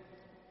 10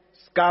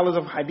 scholars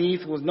of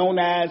hadith, was known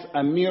as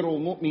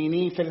Amirul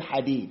Mu'mineen fil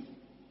Hadith.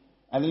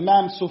 And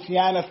Imam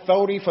Sufyan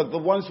al-Thawri, for the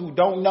ones who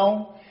don't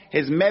know,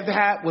 his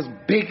madhab was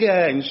bigger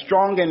and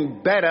stronger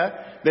and better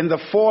than the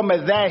 4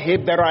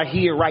 madhahib that are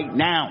here right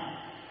now.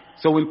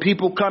 So when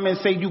people come and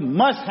say you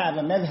must have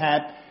a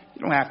madhab,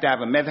 you don't have to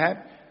have a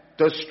madhab.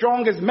 The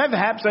strongest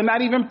madhabs are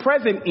not even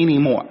present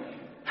anymore.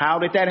 How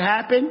did that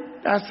happen?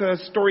 That's a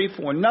story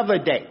for another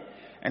day.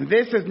 And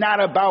this is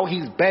not about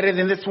he's better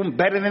than this one,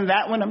 better than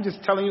that one. I'm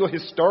just telling you a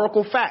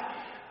historical fact.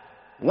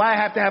 Why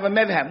have to have a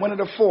madhab? One of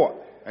the 4.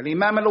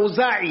 Al-Imam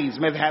al-Awza'i's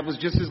madhab was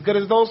just as good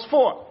as those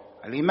 4.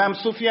 Al-Imam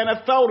Sufyan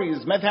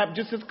al-Thawri's madhab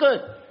just as good.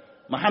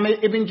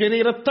 Muhammad ibn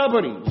Jarir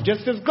al-Tabari was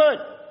just as good.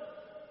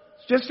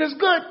 It's just as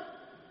good.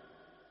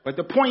 But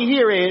the point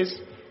here is,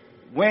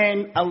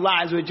 when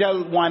Allah Azza wa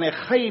Jal wanted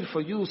khair for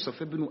Yusuf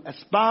ibn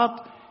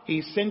Asbat,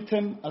 he sent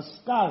him a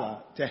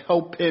scholar to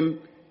help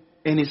him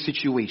in his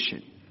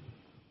situation.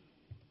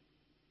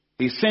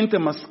 He sent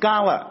him a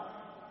scholar.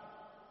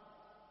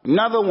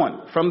 Another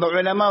one from the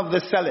ulama of the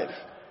Salaf.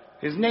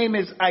 His name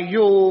is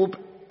Ayub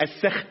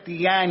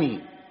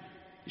as-Sakhtiyani.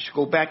 You should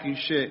go back, you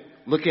should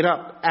look it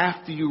up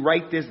after you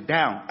write this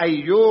down.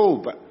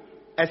 Ayub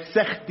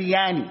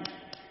as-Sakhtiyani.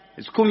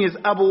 His kunya is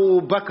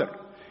Abu Bakr.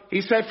 He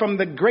said, from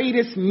the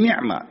greatest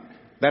ni'mah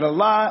that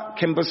Allah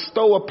can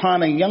bestow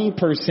upon a young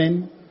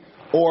person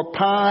or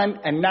upon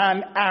a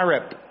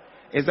non-Arab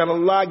is that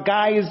Allah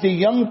guides the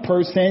young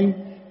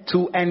person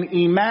to an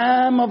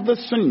imam of the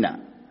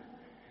sunnah.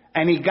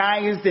 And he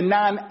guides the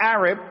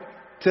non-Arab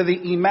to the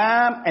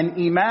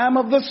imam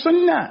of the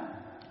sunnah.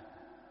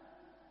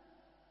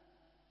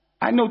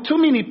 I know too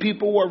many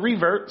people who are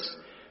reverts.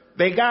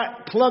 They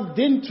got plugged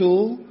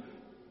into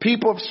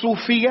people of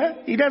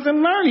Sufiya, he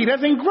doesn't learn, he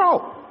doesn't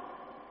grow.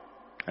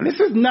 And this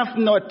is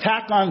nothing, no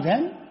attack on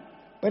them,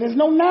 but there's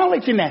no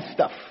knowledge in that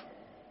stuff.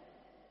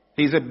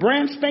 He's a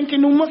brand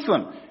spanking new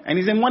Muslim, and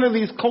he's in one of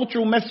these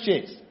cultural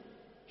masjids.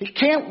 He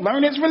can't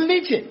learn his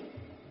religion.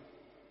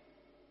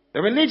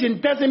 The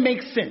religion doesn't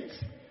make sense,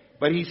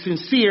 but he's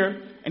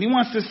sincere, and he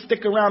wants to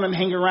stick around and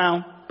hang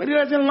around, but he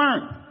doesn't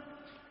learn.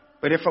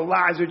 But if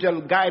Allah Azza wa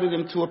Jalla guided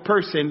him to a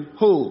person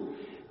who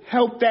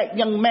helped that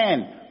young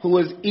man who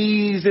is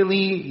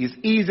easily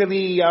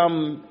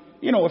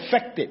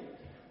affected.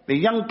 The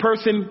young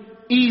person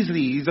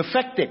he's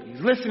affected.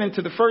 He's listening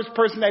to the first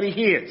person that he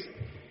hears.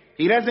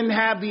 He doesn't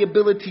have the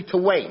ability to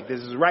weigh. This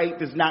is right,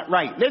 this is not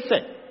right.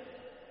 Listen,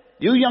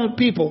 you young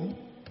people,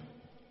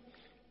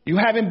 you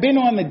haven't been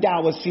on the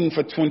dawah scene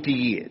for 20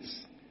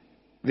 years.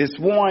 This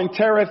war on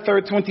terror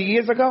 20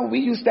 years ago, we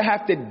used to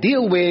have to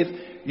deal with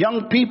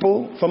young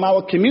people from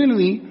our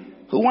community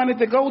who wanted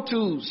to go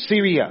to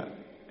Syria.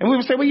 And we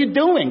would say, what are you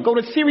doing? Go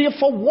to Syria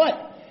for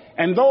what?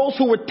 And those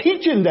who were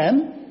teaching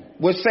them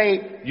would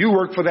say, you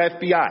work for the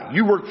FBI,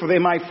 you work for the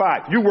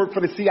MI5, you work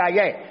for the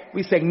CIA.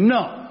 We say,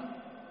 no.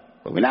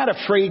 But we're not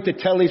afraid to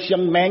tell this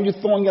young man, you're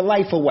throwing your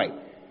life away.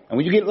 And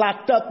when you get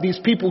locked up, these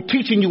people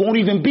teaching you won't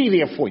even be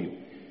there for you.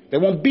 They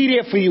won't be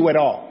there for you at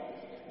all.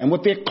 And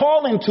what they're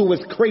calling to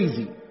is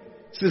crazy.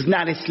 This is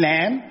not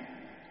Islam.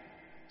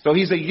 So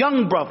he's a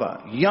young brother,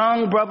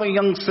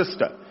 young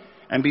sister.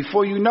 And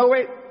before you know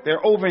it,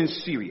 they're over in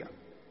Syria.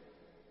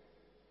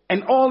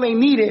 And all they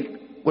needed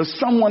was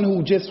someone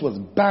who just was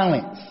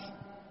balanced.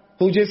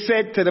 Who just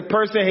said to the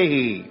person,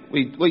 hey,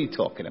 what are you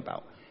talking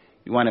about?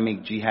 You want to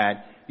make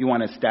jihad? You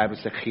want to establish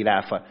a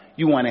khilafah?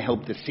 You want to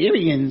help the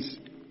Syrians?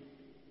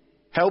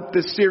 Help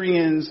the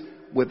Syrians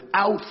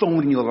without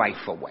throwing your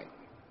life away.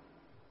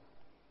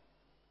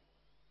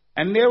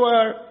 And there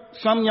were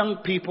some young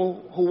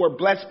people who were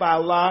blessed by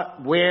Allah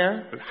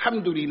where,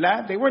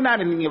 alhamdulillah, they were not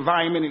in the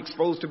environment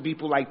exposed to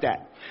people like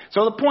that.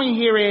 So the point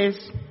here is,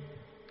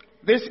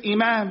 this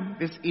Imam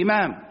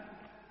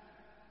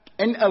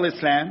in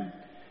Al-Islam,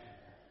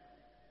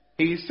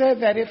 he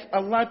said that if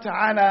Allah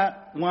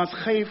Ta'ala wants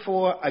khair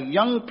for a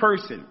young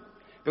person,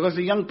 because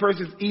the young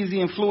person is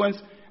easy influence,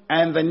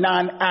 and the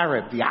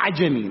non-Arab, the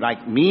Ajami,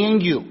 like me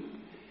and you,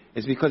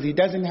 is because he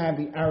doesn't have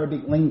the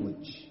Arabic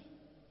language.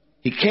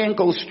 He can't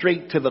go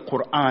straight to the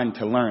Quran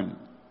to learn.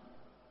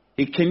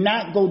 He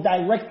cannot go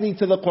directly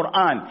to the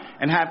Quran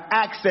and have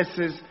access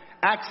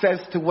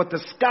to what the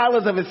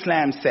scholars of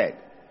Islam said.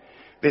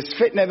 This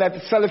fitna that the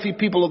Salafi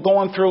people are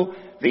going through,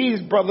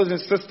 these brothers and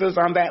sisters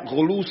on that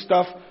ghulu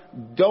stuff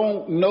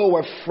don't know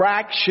a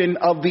fraction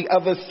of the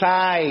other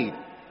side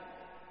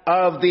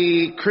of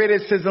the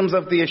criticisms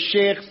of the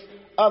sheikhs,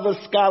 other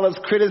scholars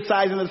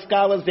criticizing the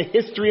scholars, the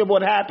history of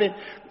what happened.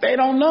 They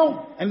don't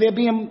know, and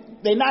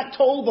they're not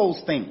told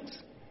those things.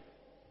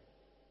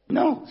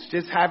 No, it's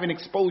just having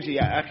exposure,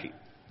 ya akhi.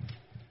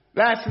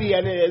 Lastly,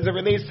 as it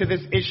relates to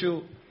this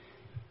issue,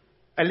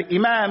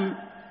 Al-Imam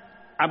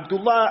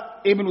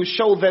Abdullah ibn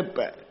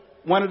Shawdhab,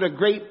 one of the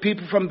great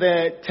people from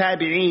the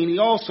Tabi'een, he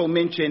also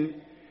mentioned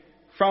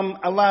from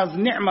Allah's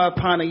ni'mah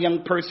upon a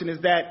young person is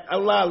that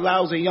Allah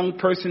allows a young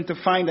person to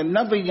find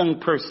another young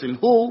person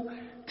who,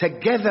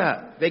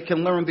 together, they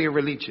can learn their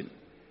religion.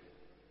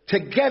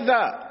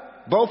 Together,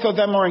 both of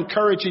them are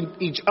encouraging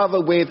each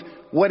other with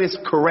what is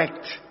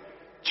correct,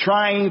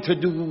 trying to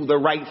do the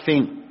right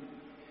thing.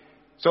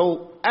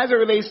 So, as it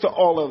relates to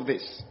all of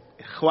this,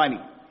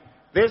 Ikhwani,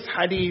 this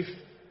hadith,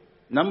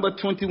 number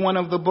 21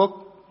 of the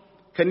book,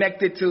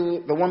 connected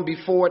to the one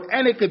before it,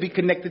 and it could be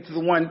connected to the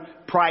one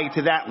prior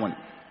to that one,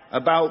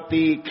 about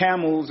the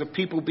camels, of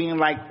people being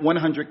like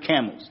 100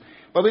 camels.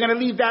 But we're going to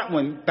leave that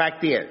one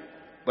back there.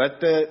 But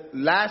the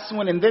last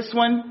one and this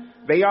one,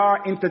 they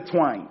are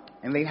intertwined,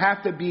 and they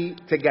have to be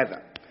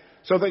together.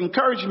 So the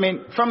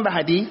encouragement from the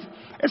hadith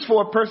is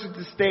for a person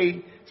to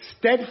stay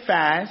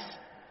steadfast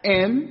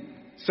in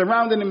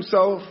surrounding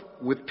himself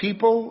with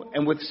people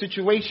and with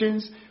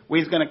situations where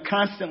he's going to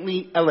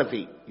constantly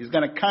elevate. He's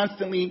going to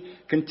constantly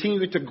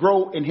continue to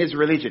grow in his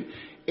religion.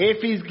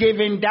 If he's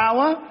giving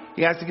dawah,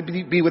 he has to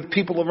be with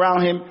people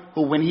around him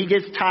who, when he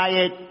gets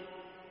tired,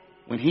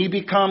 when he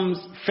becomes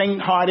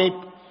faint-hearted,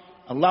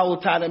 Allah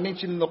Ta'ala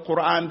mentioned in the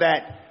Quran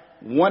that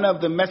one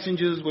of the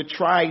messengers would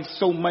try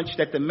so much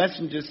that the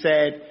messenger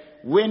said,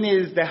 when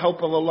is the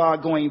help of Allah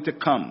going to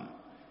come?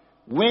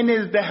 When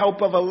is the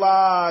help of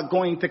Allah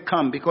going to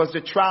come? Because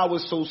the trial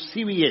was so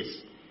serious.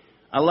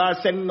 Allah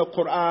said in the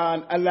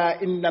Quran, Allah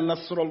inna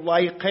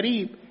nasrullahi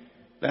qareeb.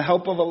 The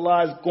help of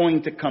Allah is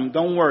going to come.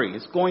 Don't worry,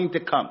 it's going to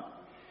come.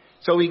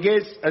 So he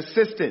gets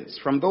assistance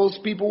from those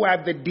people who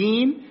have the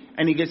deen,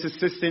 and he gets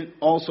assistance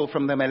also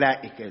from the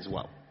malaika as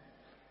well.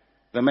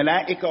 The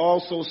malaika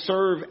also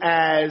serve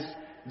as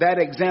that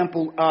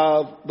example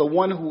of the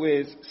one who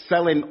is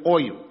selling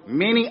oil.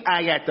 Many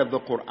ayat of the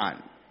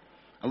Quran.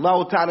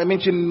 Allah Ta'ala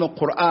mentioned in the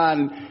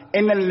Quran,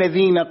 إِنَّ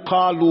الَّذِينَ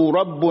قَالُوا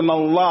رَبُّنَا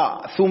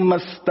اللَّهُ ثُمَّ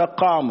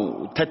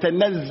اسْتَقَامُوا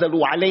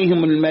تَتَنَزَّلُ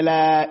عَلَيْهِمُ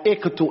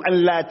الْمَلَائِكَةُ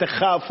أَلَّا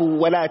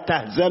تَخَافُوا وَلَا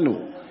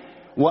تَحْزَنُوا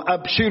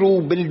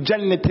وأبشروا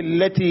بالجنة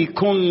التي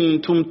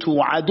كنتم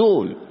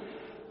توعدون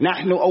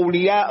نحن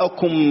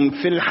أولياؤكم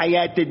في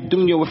الحياة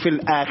الدنيا وفي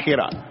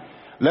الآخرة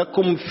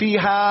لكم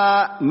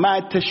فيها ما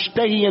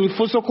تشتهي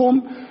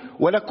أنفسكم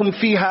ولكم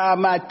فيها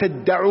ما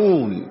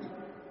تدعون.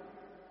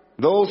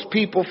 Those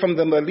people from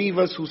the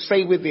believers who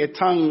say with their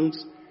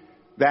tongues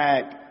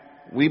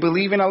that we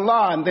believe in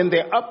Allah and then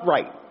they're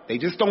upright. They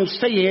just don't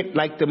say it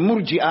like the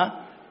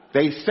Murji'ah.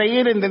 They say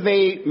it and then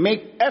they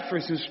make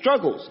efforts and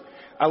struggles.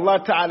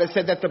 Allah Ta'ala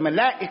said that the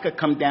Malaika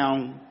come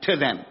down to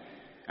them.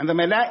 And the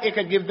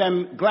Malaika give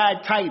them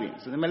glad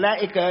tidings. And the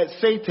Malaika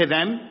say to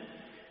them,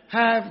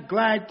 have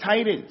glad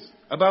tidings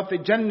about the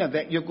Jannah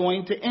that you're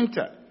going to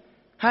enter.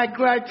 Have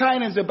glad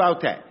tidings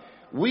about that.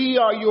 We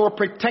are your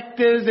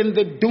protectors in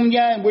the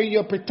dunya and we're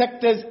your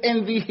protectors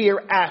in the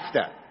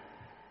hereafter.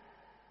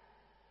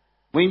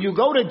 When you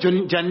go to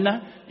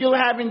Jannah, you'll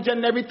have in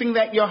Jannah everything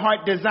that your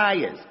heart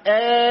desires.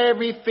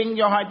 Everything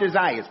your heart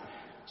desires.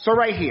 So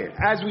right here,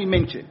 as we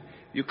mentioned,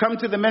 you come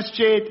to the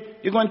masjid,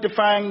 you're going to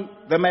find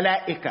the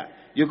malaika.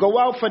 You go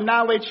out for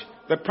knowledge,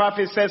 the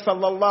Prophet says,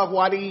 sallallahu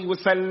alaihi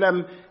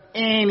wasallam,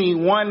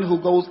 anyone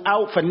who goes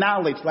out for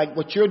knowledge, like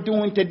what you're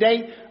doing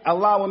today,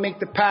 Allah will make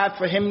the path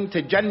for him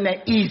to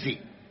Jannah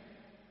easy.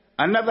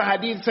 Another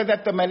hadith said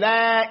that the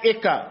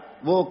malaika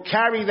will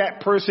carry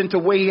that person to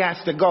where he has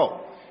to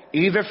go,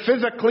 either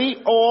physically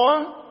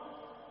or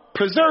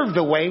preserve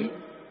the way.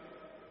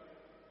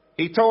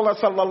 He told us,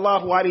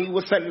 sallallahu alaihi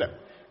wasallam,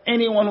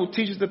 anyone who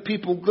teaches the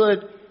people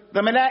good,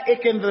 the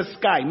malaika in the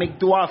sky make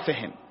dua for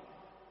him.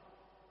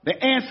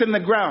 The ants in the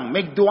ground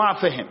make dua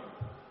for him.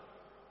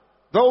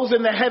 Those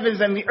in the heavens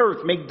and the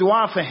earth make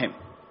dua for him.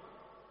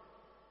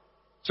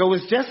 So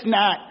it's just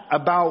not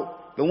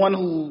about the one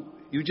who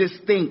you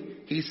just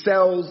think he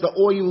sells the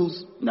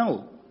oils.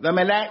 No. The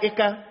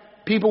malaika,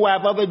 people who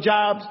have other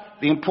jobs,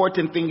 the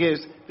important thing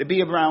is to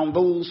be around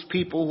those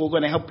people who are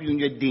going to help you in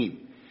your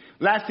deen.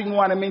 Last thing I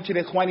want to mention,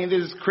 Ikhwani,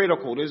 this is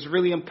critical. This is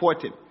really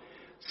important.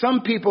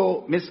 Some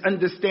people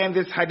misunderstand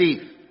this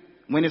hadith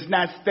when it's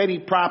not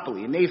studied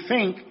properly. And they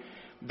think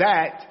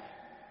that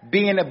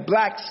being a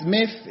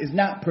blacksmith is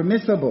not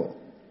permissible.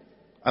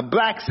 A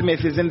blacksmith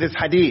is in this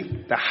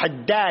hadith. The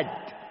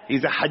Haddad.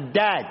 He's a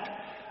Haddad.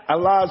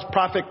 Allah's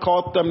Prophet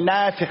called them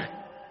Nafikh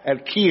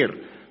al-Kir,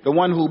 the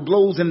one who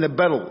blows in the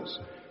bellows.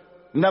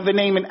 Another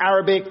name in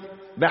Arabic,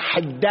 the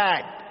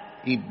Haddad.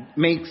 He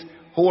makes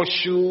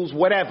horseshoes,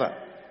 whatever.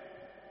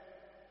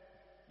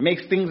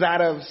 Makes things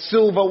out of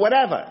silver,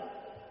 whatever.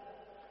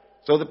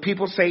 So the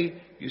people say,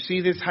 you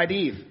see this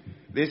hadith,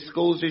 this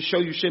goes to show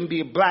you shouldn't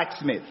be a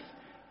blacksmith.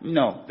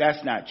 No,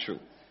 that's not true.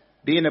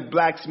 Being a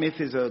blacksmith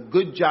is a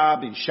good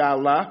job,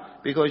 inshallah,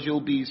 because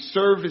you'll be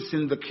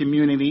servicing the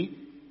community.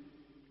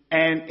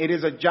 And it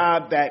is a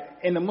job that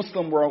in the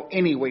Muslim world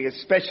anyway,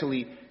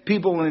 especially,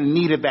 people are in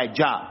need of that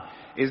job.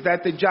 Is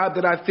that the job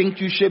that I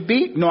think you should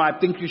be? No, I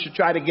think you should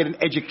try to get an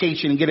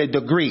education and get a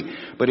degree.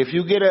 But if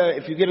you get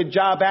a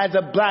job as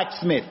a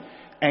blacksmith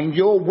and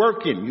you're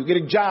working, you get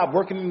a job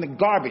working in the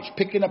garbage,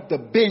 picking up the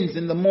bins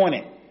in the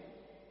morning,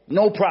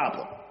 no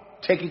problem.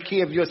 Taking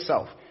care of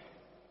yourself.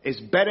 It's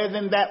better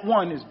than that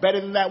one. It's better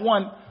than that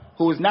one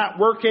who is not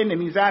working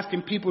and he's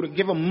asking people to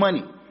give him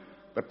money.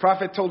 The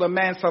Prophet told a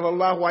man,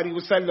 sallallahu alaihi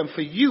wasallam,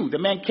 for you. The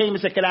man came and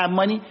said, can I have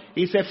money?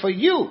 He said, for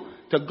you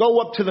to go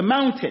up to the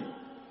mountain.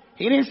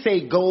 He didn't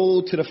say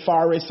go to the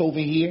forest over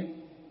here.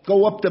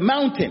 Go up the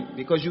mountain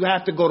because you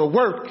have to go to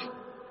work.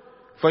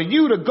 For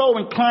you to go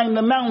and climb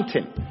the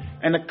mountain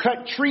and to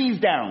cut trees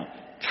down,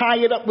 tie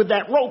it up with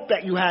that rope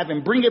that you have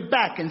and bring it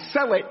back and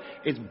sell it,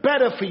 it's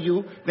better for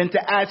you than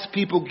to ask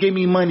people, give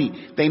me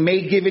money. They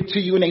may give it to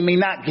you and they may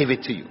not give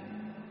it to you.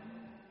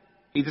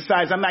 He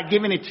decides, I'm not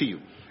giving it to you.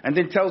 And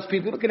then tells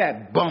people, look at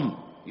that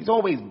bum. He's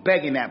always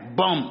begging, that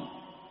bum.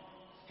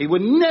 He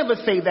would never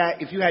say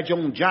that if you had your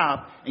own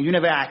job and you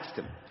never asked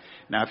him.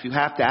 Now, if you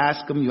have to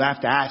ask him, you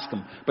have to ask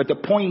him. But the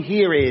point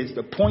here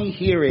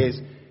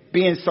is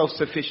being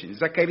self-sufficient.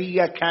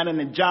 Zakaria Kana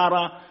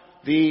Najara,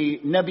 the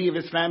Nabi of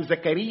Islam,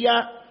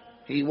 Zakaria,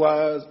 he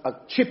was a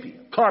chippy,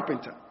 a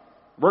carpenter.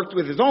 Worked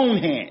with his own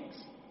hands.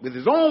 With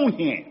his own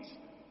hands.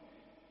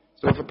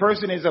 So if a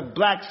person is a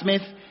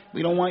blacksmith,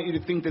 we don't want you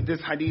to think that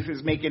this hadith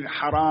is making it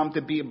haram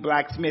to be a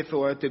blacksmith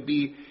or to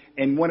be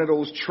in one of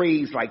those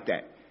trades like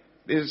that.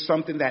 This is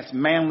something that's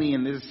manly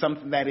and this is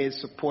something that is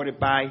supported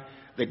by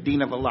the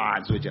deen of Allah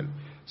Azza wa Jal.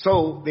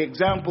 So the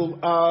example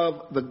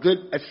of the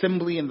good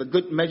assembly and the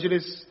good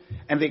majlis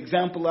and the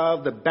example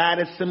of the bad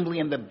assembly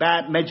and the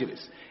bad majlis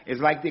is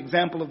like the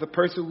example of the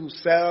person who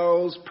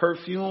sells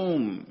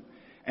perfume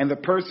and the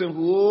person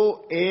who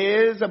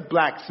is a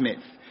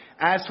blacksmith.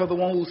 As for the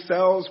one who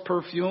sells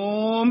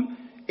perfume,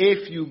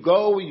 if you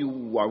go,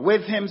 you are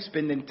with him,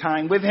 spending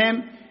time with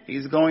him,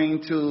 he's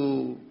going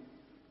to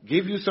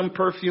give you some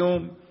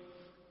perfume.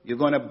 You're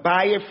going to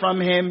buy it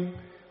from him.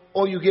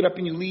 Or you get up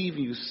and you leave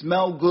and you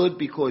smell good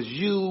because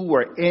you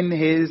were in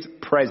his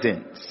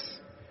presence.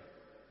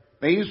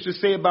 They used to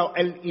say about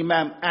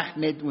Al-Imam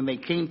Ahmed, when they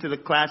came to the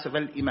class of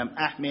Al-Imam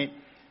Ahmed,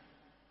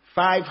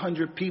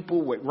 500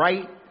 people would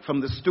write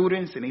from the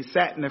students and he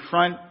sat in the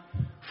front.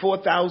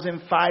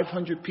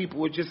 4,500 people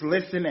were just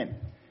listening.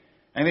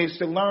 And they used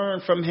to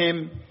learn from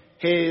him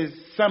his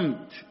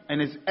samt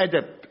and his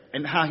adab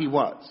and how he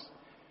was.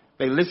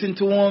 They listened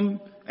to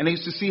him and they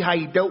used to see how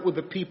he dealt with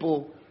the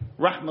people,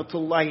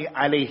 rahmatullahi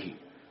alayhi.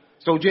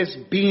 So just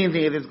being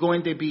there, there's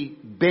going to be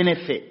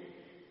benefit.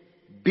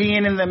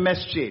 Being in the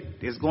masjid,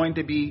 there's going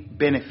to be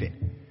benefit.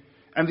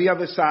 And the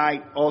other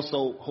side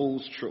also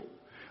holds true.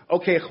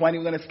 Okay, Ikhwani,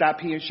 we're going to stop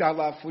here.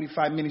 Inshallah,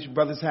 45 minutes.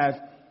 Brothers have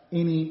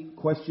any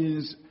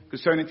questions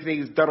concerning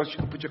today's darush? You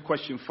can put your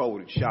question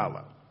forward,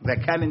 inshallah. إذا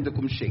كان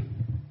عندكم شيء.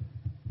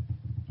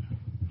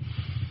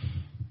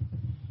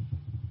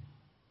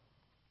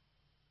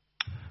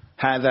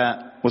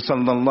 هذا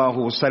وصلى الله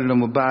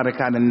وسلم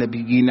وبارك على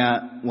النبيين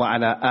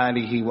وعلى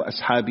آله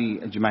وأصحابه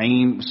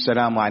أجمعين.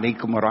 والسلام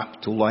عليكم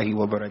ورحمة الله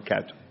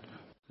وبركاته.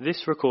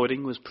 This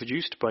recording was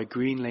produced by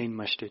Green Lane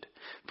Masjid.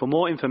 For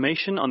more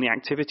information on the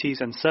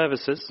activities and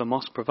services the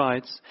mosque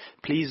provides,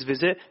 please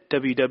visit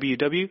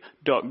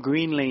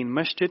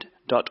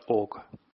www.greenlanemasjid.org.